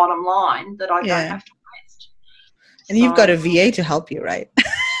 $4,000 bottom line that I don't have to waste. And so, you've got a VA to help you, right?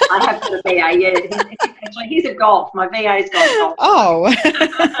 I have got a VA, yeah. Actually, he's at golf. My VA's got golf. Oh,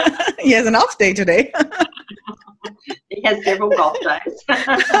 he has an off day today. He has several golf days.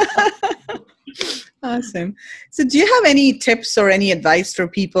 Awesome. So do you have any tips or any advice for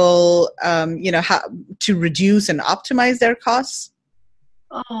people, you know, how to reduce and optimize their costs?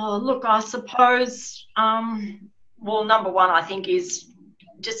 Oh, look, I suppose, well, number one, I think, is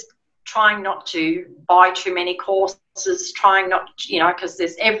just trying not to buy too many courses, trying not, you know, because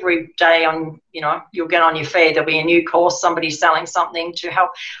there's every day on, you know, you'll get on your feed, there'll be a new course, somebody's selling something to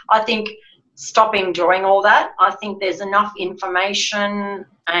help. I think stopping doing all that. I think there's enough information,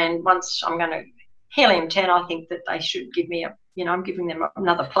 and once I'm going to Helium 10, I think that they should give me I'm giving them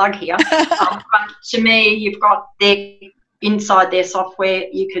another plug here. But to me, you've got inside their software,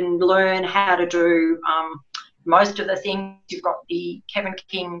 you can learn how to do most of the things. You've got the Kevin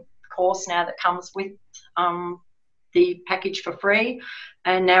King course now that comes with the package for free,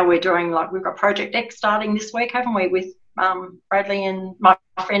 and now we're doing, like, we've got Project X starting this week, haven't we, with Bradley and my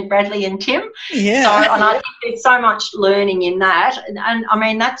friend Bradley and Tim. Yeah. So, and I think there's so much learning in that, and I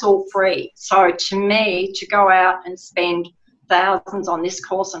mean, that's all free. So to me, to go out and spend thousands on this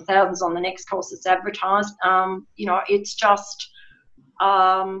course and thousands on the next course that's advertised, you know, it's just,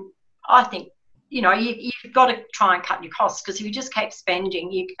 I think, you know, you've got to try and cut your costs, because if you just keep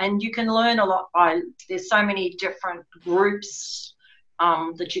spending, you can learn a lot there's so many different groups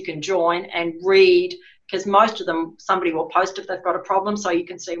that you can join and read, because most of them, somebody will post if they've got a problem, so you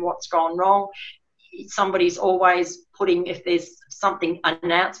can see what's gone wrong. Somebody's always putting, if there's something, an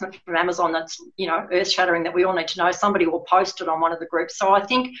announcement from Amazon that's, you know, earth-shattering that we all need to know, somebody will post it on one of the groups. So I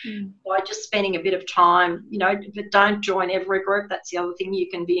think by just spending a bit of time, you know, but don't join every group. That's the other thing. You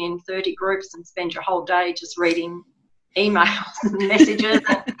can be in 30 groups and spend your whole day just reading emails and messages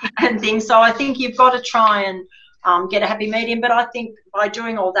and things. So I think you've got to try and get a happy medium. But I think by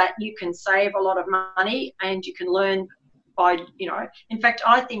doing all that, you can save a lot of money, and you can learn by, you know, in fact,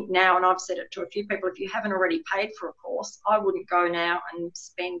 I think now, and I've said it to a few people, if you haven't already paid for a course, I wouldn't go now and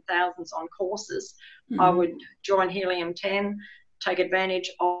spend thousands on courses. I would join Helium 10, take advantage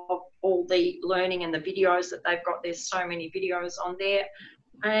of all the learning and the videos that they've got. There's so many videos on there,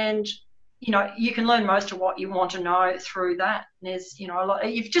 and, you know, you can learn most of what you want to know through that. There's, you know, a lot.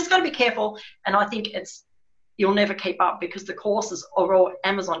 You've just got to be careful, and I think you'll never keep up, because the courses are all,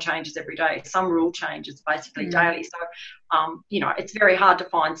 Amazon changes every day. Some rule changes basically daily. So, you know, it's very hard to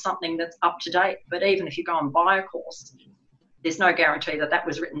find something that's up to date. But even if you go and buy a course, there's no guarantee that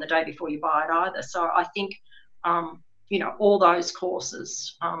was written the day before you buy it either. So I think, you know, all those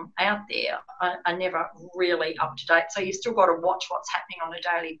courses out there are never really up to date. So you've still got to watch what's happening on a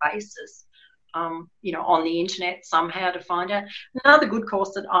daily basis. You know, on the internet somehow to find out. Another good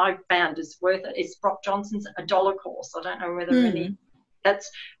course that I've found is worth it is Brock Johnson's $1 course. I don't know whether that's,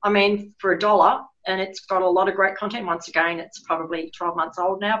 I mean, for $1, and it's got a lot of great content. Once again, it's probably 12 months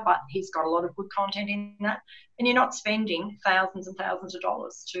old now, but he's got a lot of good content in that, and you're not spending thousands and thousands of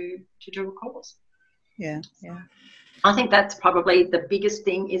dollars to do a course. Yeah. I think that's probably the biggest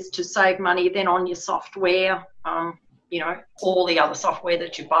thing, is to save money then on your software, you know, all the other software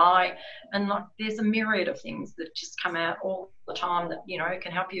that you buy. And, like, there's a myriad of things that just come out all the time that, you know,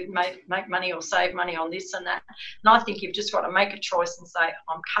 can help you make money or save money on this and that. And I think you've just got to make a choice and say,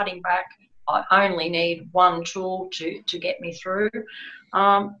 I'm cutting back. I only need one tool to get me through.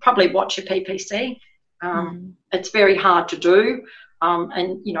 Probably watch your PPC. It's very hard to do.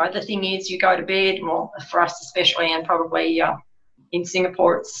 And, you know, the thing is, you go to bed, well, for us especially, and probably in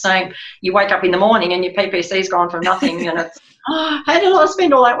Singapore, it's the same. You wake up in the morning and your PPC's gone from nothing, and it's, oh, how did I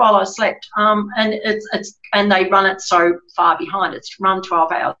spend all that while I slept? And and they run it so far behind. It's run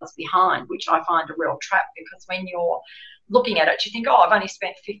 12 hours behind, which I find a real trap, because when you're looking at it, you think, oh, I've only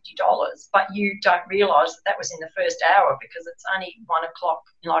spent $50, but you don't realise that was in the first hour, because it's only 1 o'clock.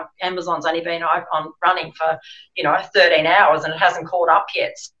 Like Amazon's only been on running for, you know, 13 hours and it hasn't caught up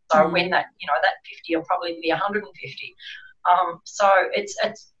yet. So when that, you know, that 50 will probably be 150. So it's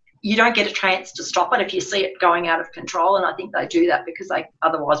you don't get a chance to stop it if you see it going out of control, and I think they do that because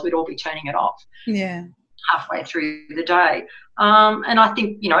otherwise we'd all be turning it off. Yeah. Halfway through the day. And I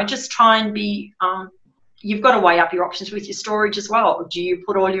think, you know, just try and be. You've got to weigh up your options with your storage as well. Do you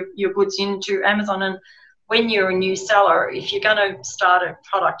put all your goods into Amazon? And when you're a new seller, if you're going to start a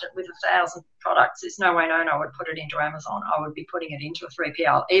product with 1,000 products, there's no way I would put it into Amazon. I would be putting it into a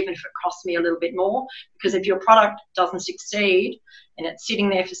 3PL, even if it costs me a little bit more, because if your product doesn't succeed and it's sitting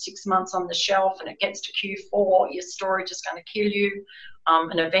there for 6 months on the shelf and it gets to Q4, your storage is going to kill you.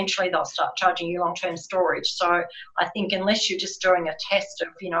 And eventually they'll start charging you long-term storage. So I think unless you're just doing a test of,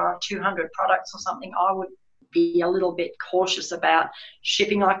 you know, 200 products or something, I would be a little bit cautious about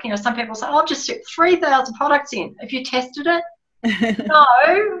shipping. Like, you know, some people say, I'll just ship 3,000 products in. Have you tested it?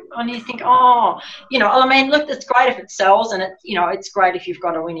 No. And you think, oh, you know, I mean, look, it's great if it sells, and it's, you know, it's great if you've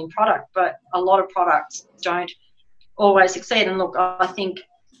got a winning product, but a lot of products don't always succeed. And look, I think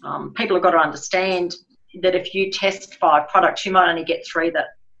people have got to understand that if you test 5 products, you might only get 3 that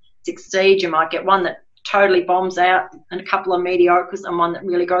succeed. You might get 1 that totally bombs out and a couple of mediocres and 1 that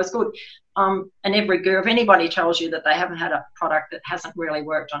really goes good. And every guru, if anybody tells you that they haven't had a product that hasn't really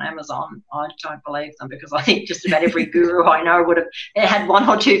worked on Amazon, I don't believe them, because I think just about every guru I know would have had 1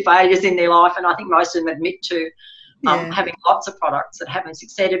 or 2 failures in their life, and I think most of them admit to having lots of products that haven't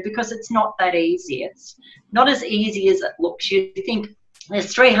succeeded, because it's not that easy. It's not as easy as it looks. You think,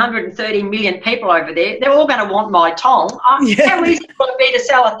 there's 330 million people over there. They're all going to want my tong. How easy will it be to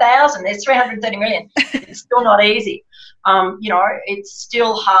sell 1,000? There's 330 million. It's still not easy. You know, it's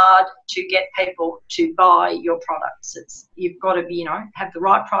still hard to get people to buy your products. You've got to be, you know, have the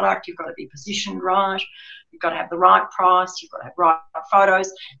right product. You've got to be positioned right. You've got to have the right price. You've got to have right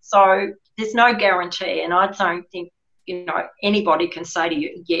photos. So there's no guarantee. And I don't think, you know, anybody can say to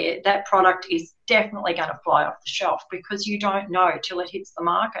you, yeah, that product is definitely going to fly off the shelf, because you don't know till it hits the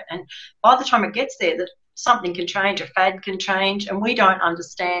market. And by the time it gets there, that something can change, a fad can change, and we don't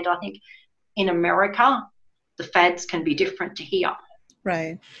understand. I think in America, the fads can be different to here.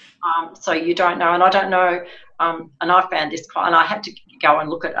 Right. So you don't know, and I don't know, and I found this, and I had to go and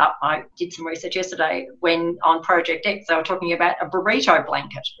look it up. I did some research yesterday when on Project X they were talking about a burrito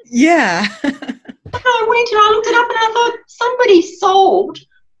blanket. Yeah. I went and I looked it up and I thought, somebody sold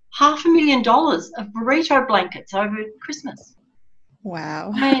 $500,000 of burrito blankets over Christmas.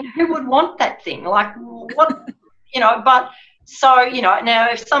 Wow. I mean, who would want that thing? Like, what, you know, but so, you know,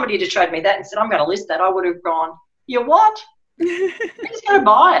 now if somebody had showed me that and said, I'm going to list that, I would have gone, you what? I'm just going to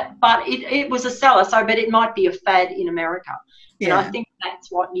buy it. But it was a seller, so, but it might be a fad in America. Yeah. And I think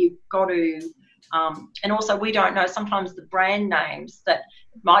that's what you've got to, and also we don't know sometimes the brand names, that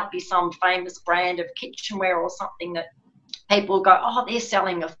might be some famous brand of kitchenware or something that people go, oh, they're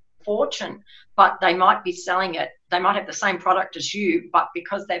selling a fortune, but they might be selling it. They might have the same product as you, but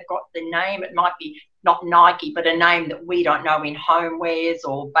because they've got the name, it might be not Nike, but a name that we don't know in homewares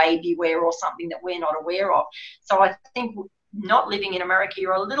or baby wear or something that we're not aware of. So I think not living in America,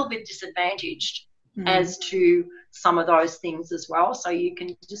 you're a little bit disadvantaged as to some of those things as well. So you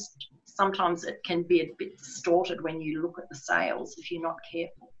can just, sometimes it can be a bit distorted when you look at the sales if you're not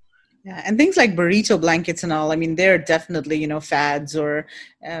careful. Yeah, and things like burrito blankets and all, I mean, they're definitely, you know, fads, or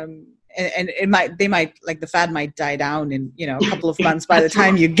and they might like the fad might die down in, you know, a couple of months by the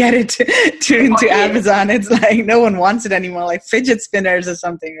time you get it to Amazon. It's like no one wants it anymore, like fidget spinners or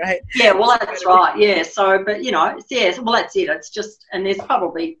something, right? Yeah, well, that's right. Yeah, so, but, you know, yeah, well, that's it. It's just, and there's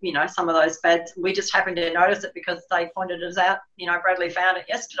probably, you know, some of those fads, we just happened to notice it because they pointed us out. You know, Bradley found it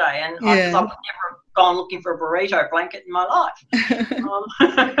yesterday, and I've never gone looking for a burrito blanket in my life.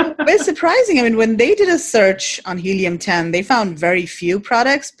 But it's surprising. I mean, when they did a search on Helium-10, they found very few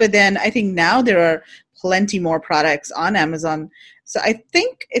products, but then I think now there are plenty more products on Amazon. So I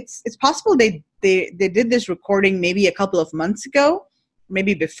think it's possible they did this recording maybe a couple of months ago,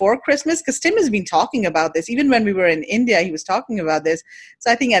 maybe before Christmas, because Tim has been talking about this. Even when we were in India, he was talking about this.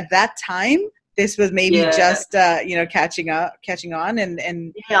 So I think at that time, this was maybe just you know, catching on,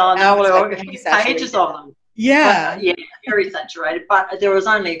 and yeah, I know, like pages of them. Yeah. But, yeah, very saturated. But there was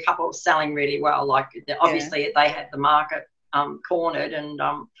only a couple selling really well. Like obviously they had the market cornered, and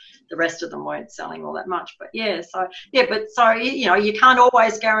the rest of them weren't selling all that much. But you know, you can't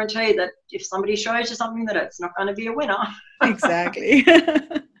always guarantee that if somebody shows you something that it's not going to be a winner. Exactly.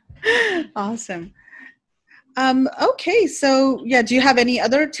 Awesome. Okay, so yeah, do you have any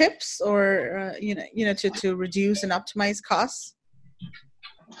other tips or to reduce and optimize costs?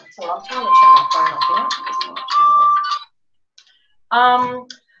 So I'm trying to turn my phone off here.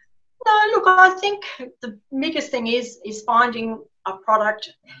 No, look, I think the biggest thing is finding a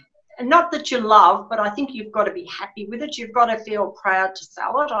product, and not that you love, but I think you've got to be happy with it. You've got to feel proud to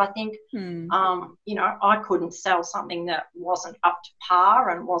sell it. I think, you know, I couldn't sell something that wasn't up to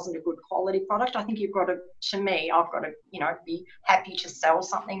par and wasn't a good quality product. I think you've got to me, I've got to, you know, be happy to sell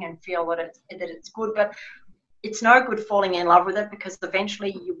something and feel that it's good. But it's no good falling in love with it, because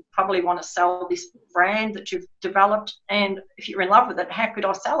eventually you probably want to sell this brand that you've developed. And if you're in love with it, how could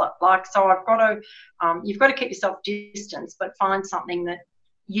I sell it? Like, so I've got to, you've got to keep yourself distance, but find something that,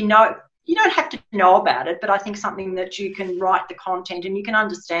 you know, you don't have to know about it, but I think something that you can write the content and you can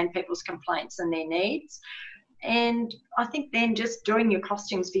understand people's complaints and their needs. And I think then just doing your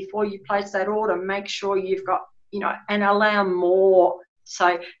costings before you place that order, make sure you've got, you know, and allow more.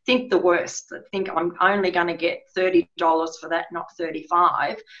 So think the worst. Think I'm only going to get $30 for that, not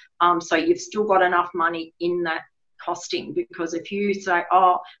 $35. So you've still got enough money in that costing, because if you say,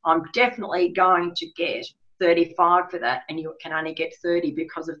 oh, I'm definitely going to get 35 for that, and you can only get 30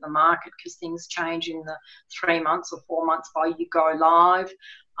 because of the market, because things change in the 3 months or 4 months by you go live,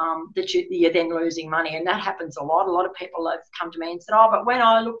 that you're then losing money. And that happens a lot. A lot of people have come to me and said, oh, but when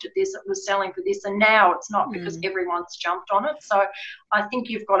I looked at this, it was selling for this, and now it's not, because everyone's jumped on it. So I think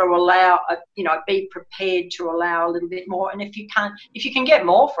you've got to allow, you know, be prepared to allow a little bit more. And if you can get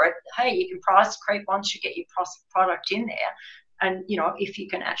more for it, hey, you can price creep once you get your product in there. And, you know, if you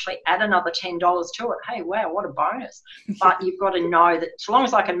can actually add another $10 to it, hey, wow, what a bonus. But you've got to know that as long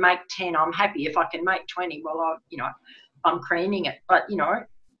as I can make 10, I'm happy. If I can make 20, well, I'm creaming it. But, you know,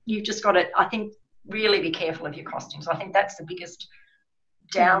 you've just got to, I think, really be careful of your costings. I think that's the biggest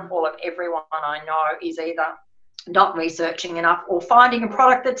downfall of everyone I know, is either not researching enough or finding a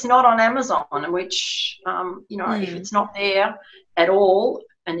product that's not on Amazon, which, if it's not there at all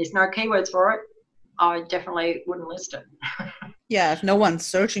and there's no keywords for it, I definitely wouldn't list it. Yeah, if no one's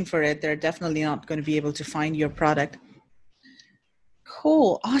searching for it, they're definitely not going to be able to find your product.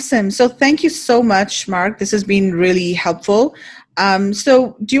 Cool. Awesome. So thank you so much, Mark. This has been really helpful.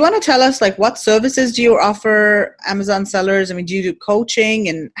 So do you want to tell us, like, what services do you offer Amazon sellers? I mean, do you do coaching,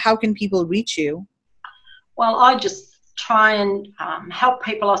 and how can people reach you? Well, I just try and help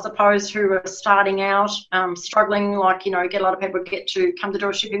people, I suppose, who are starting out, struggling, like, you know, get a lot of people get to come to do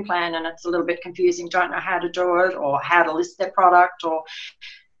a shipping plan and it's a little bit confusing, don't know how to do it or how to list their product or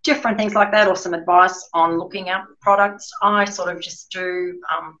different things like that, or some advice on looking at products. I sort of just do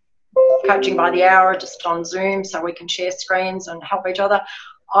coaching by the hour, just on Zoom, so we can share screens and help each other.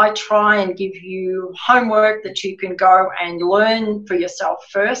 I try and give you homework that you can go and learn for yourself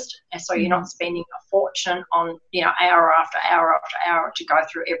first, and so you're not spending a fortune on, you know, hour after hour after hour to go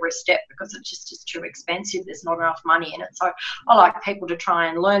through every step, because it's just too expensive. There's not enough money in it. So I like people to try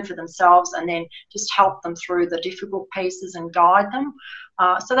and learn for themselves and then just help them through the difficult pieces and guide them.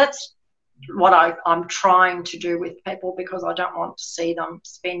 So that's what I'm trying to do with people, because I don't want to see them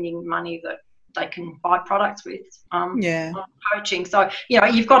spending money that they can buy products with coaching. So, you know,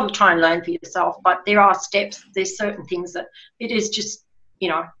 you've got to try and learn for yourself, but there are steps. There's certain things that it is just, you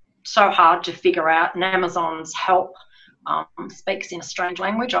know, so hard to figure out, and Amazon's help speaks in a strange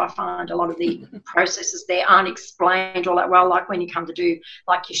language. I find a lot of the processes there aren't explained all that well, like when you come to do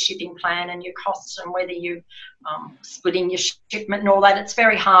like your shipping plan and your costs and whether you splitting your shipment and all that. It's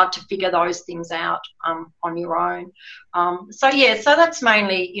very hard to figure those things out on your own. So that's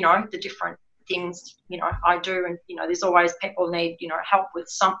mainly, you know, the different things, you know, I do. And, you know, there's always people need, you know, help with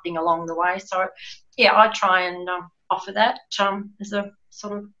something along the way. So, yeah, I try and offer that as a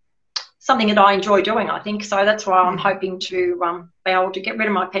sort of something that I enjoy doing, I think. So that's why I'm hoping to be able to get rid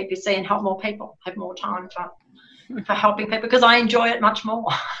of my PPC and help more people, have more time for helping people, because I enjoy it much more.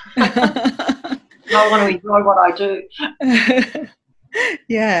 I want to enjoy what I do.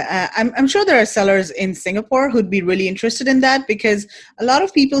 Yeah, I'm sure there are sellers in Singapore who'd be really interested in that, because a lot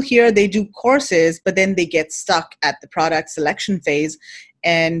of people here, they do courses, but then they get stuck at the product selection phase.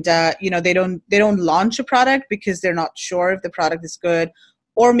 And, you know, they don't launch a product because they're not sure if the product is good.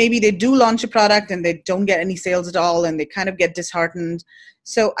 Or maybe they do launch a product and they don't get any sales at all, and they kind of get disheartened.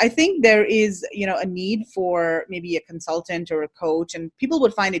 So I think there is, a need for maybe a consultant or a coach, and people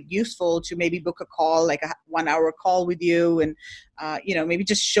would find it useful to maybe book a call, like a 1 hour call with you, and, maybe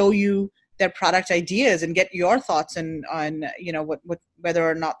just show you their product ideas and get your thoughts on what whether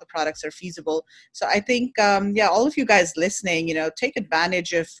or not the products are feasible. So I think, all of you guys listening, take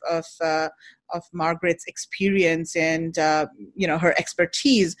advantage of Margaret's experience and, her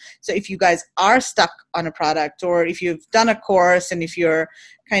expertise. So if you guys are stuck on a product, or if you've done a course and if you're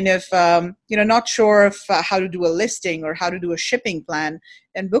kind of, not sure of how to do a listing or how to do a shipping plan,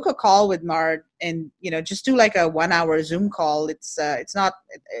 then book a call with Mart and, just do like a 1 hour Zoom call.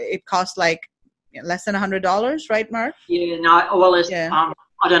 It costs like less than $100, right, Mart? Yeah, no, well,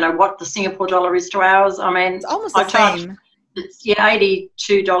 I don't know what the Singapore dollar is to ours. I mean, it's almost the same. It's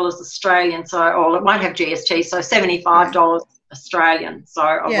 $82 Australian, or it won't have GST, so $75 Australian. So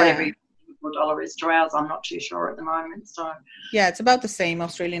whatever Singapore dollar is to ours, I'm not too sure at the moment. So yeah, it's about the same,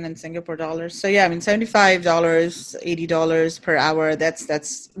 Australian and Singapore dollars. So yeah, I mean, $75, $80 per hour.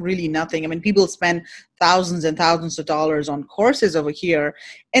 That's really nothing. I mean, people spend thousands and thousands of dollars on courses over here,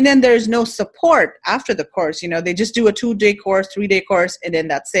 and then there's no support after the course. They just do a 2-day course, 3-day course, and then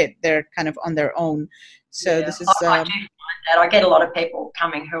that's it. They're kind of on their own. So this is. I do find that I get a lot of people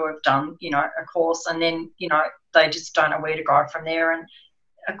coming who have done, a course, and then, they just don't know where to go from there. And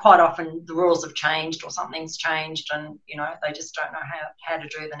quite often the rules have changed or something's changed, and, they just don't know how to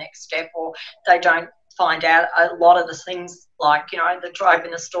do the next step, or they don't find out a lot of the things like, the drive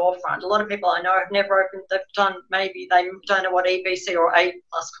in the storefront. A lot of people I know have never opened, maybe they don't know what EBC or A+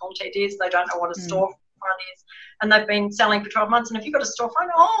 content is. They don't know what a storefront is, and they've been selling for 12 months. And if you've got a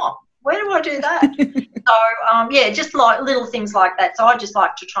storefront, where do I do that? So, just like little things like that. So I just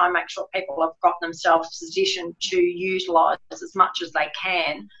like to try and make sure people have got themselves positioned to utilise as much as they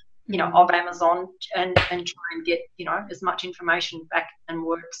can, of Amazon, and try and get, as much information back and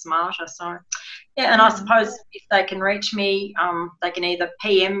work smarter. So, and I suppose if they can reach me, they can either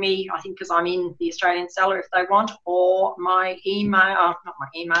PM me, I think, because I'm in the Australian Seller if they want, or my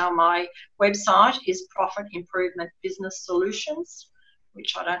my website is Profit Improvement Business Solutions,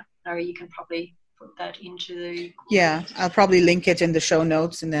 which I don't know, you can probably put that into the... Yeah, I'll probably link it in the show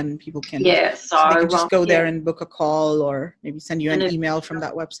notes, and then people can, so they can just go there and book a call, or maybe send you an email from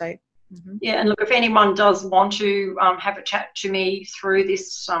that website. Mm-hmm. Yeah, and look, if anyone does want to have a chat to me through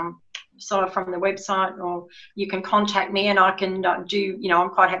this sort of from the website, or you can contact me and I can do, I'm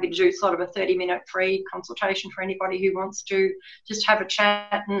quite happy to do sort of a 30-minute free consultation for anybody who wants to just have a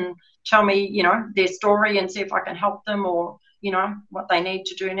chat and tell me, their story and see if I can help them, or what they need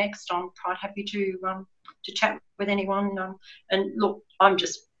to do next. I'm quite happy to chat with anyone. And look, I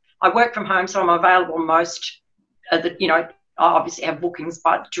work from home, so I'm available most. I obviously have bookings,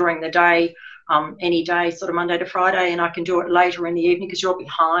 but during the day, any day, sort of Monday to Friday, and I can do it later in the evening because you're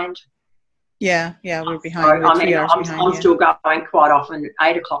behind. Yeah, we're behind. So, 3 hours behind. I'm still going quite often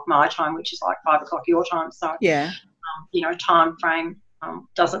at 8 o'clock my time, which is like 5 o'clock your time. So time frame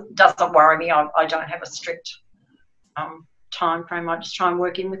doesn't worry me. I don't have a strict time frame. I just try and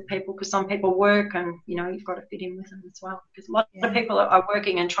work in with people, because some people work and you've got to fit in with them as well, because a lot of people are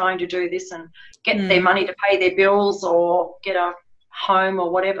working and trying to do this and get their money to pay their bills or get a home or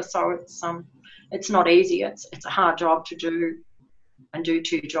whatever. So it's not easy. It's a hard job to do and do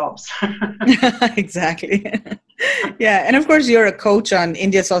 2 jobs. Exactly. Yeah, and of course you're a coach on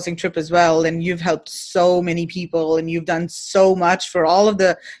India Sourcing Trip as well, and you've helped so many people, and you've done so much for all of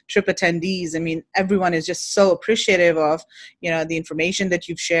the trip attendees. I mean, everyone is just so appreciative of the information that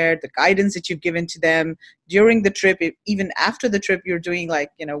you've shared, the guidance that you've given to them during the trip. Even after the trip, you're doing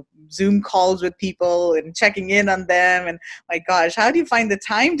Zoom calls with people and checking in on them, and my gosh, how do you find the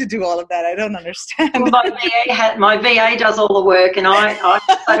time to do all of that? I don't understand. Well, my VA does all the work, and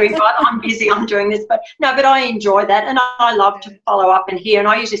I'm busy, I'm doing this, but I enjoy that, and I love to follow up and hear. And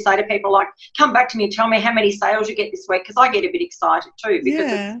I usually say to people, come back to me and tell me how many sales you get this week, because I get a bit excited too,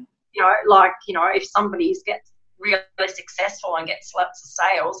 because if somebody gets really successful and gets lots of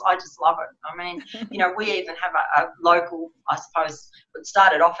sales, I just love it. I mean, we even have a local, I suppose, it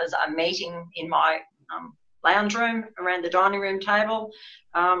started off as a meeting in my lounge room around the dining room table,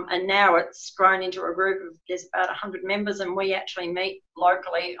 and now it's grown into a group of, there's about 100 members, and we actually meet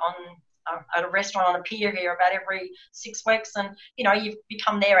locally at a restaurant on a pier here about every 6 weeks, and you've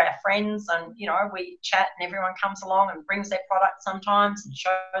become our friends, and we chat, and everyone comes along and brings their product sometimes and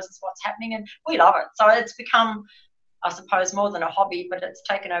shows us what's happening, and we love it. So it's become, I suppose, more than a hobby, but it's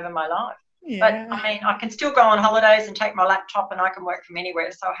taken over my life. Yeah. But I mean, I can still go on holidays and take my laptop, and I can work from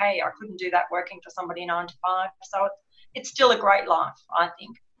anywhere. So hey, I couldn't do that working for somebody 9 to 5. So it's still a great life, I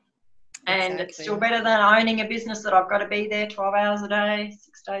think. And it's still better than owning a business that I've got to be there 12 hours a day,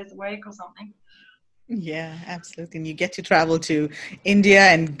 6 days a week or something. Yeah, absolutely. And you get to travel to India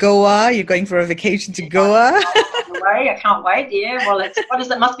and Goa. You're going for a vacation to Goa. I can't wait. Yeah. Well, it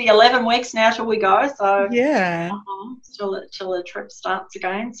must be 11 weeks now till we go. So yeah, till the trip starts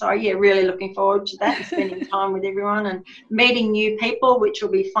again. So yeah, really looking forward to that and spending time with everyone and meeting new people, which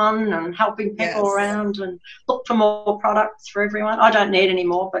will be fun, and helping people around and look for more products for everyone. I don't need any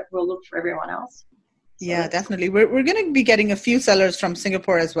more, but we'll look for everyone else. So yeah, definitely. We're going to be getting a few sellers from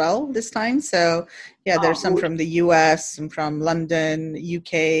Singapore as well this time. So yeah, there's some from the US and from London,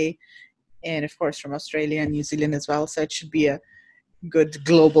 UK, and of course from Australia and New Zealand as well. So it should be a good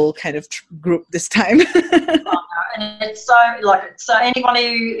global kind of group this time. And it's so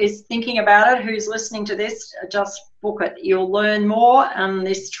anybody who is thinking about it, who's listening to this, just book it. You'll learn more on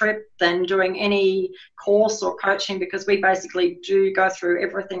this trip than doing any course or coaching, because we basically do go through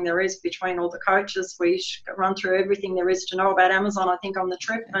everything there is between all the coaches. We run through everything there is to know about Amazon, I think, on the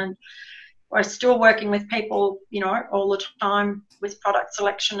trip. And we're still working with people, all the time with product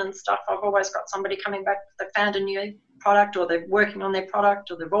selection and stuff. I've always got somebody coming back that found a new product, or they're working on their product,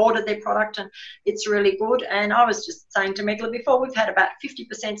 or they've ordered their product, and it's really good. And I was just saying to Megla before, we've had about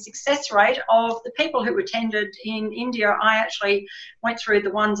 50% success rate of the people who attended in India. I actually went through the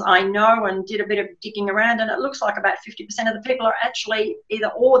ones I know and did a bit of digging around, and it looks like about 50% of the people are actually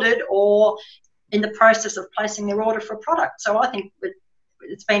either ordered or in the process of placing their order for a product. So I think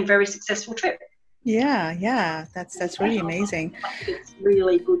it's been a very successful trip. Yeah, that's really amazing. It's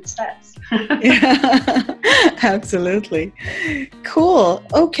really good stats. Yeah, absolutely. Cool.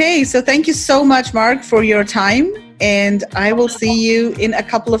 Okay, so thank you so much, Mark, for your time, and I will see you in a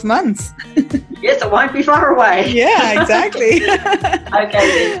couple of months. Yes, it won't be far away. Yeah, exactly.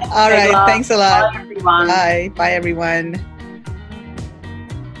 Okay. All right, thanks a lot. Bye, everyone. Bye, everyone.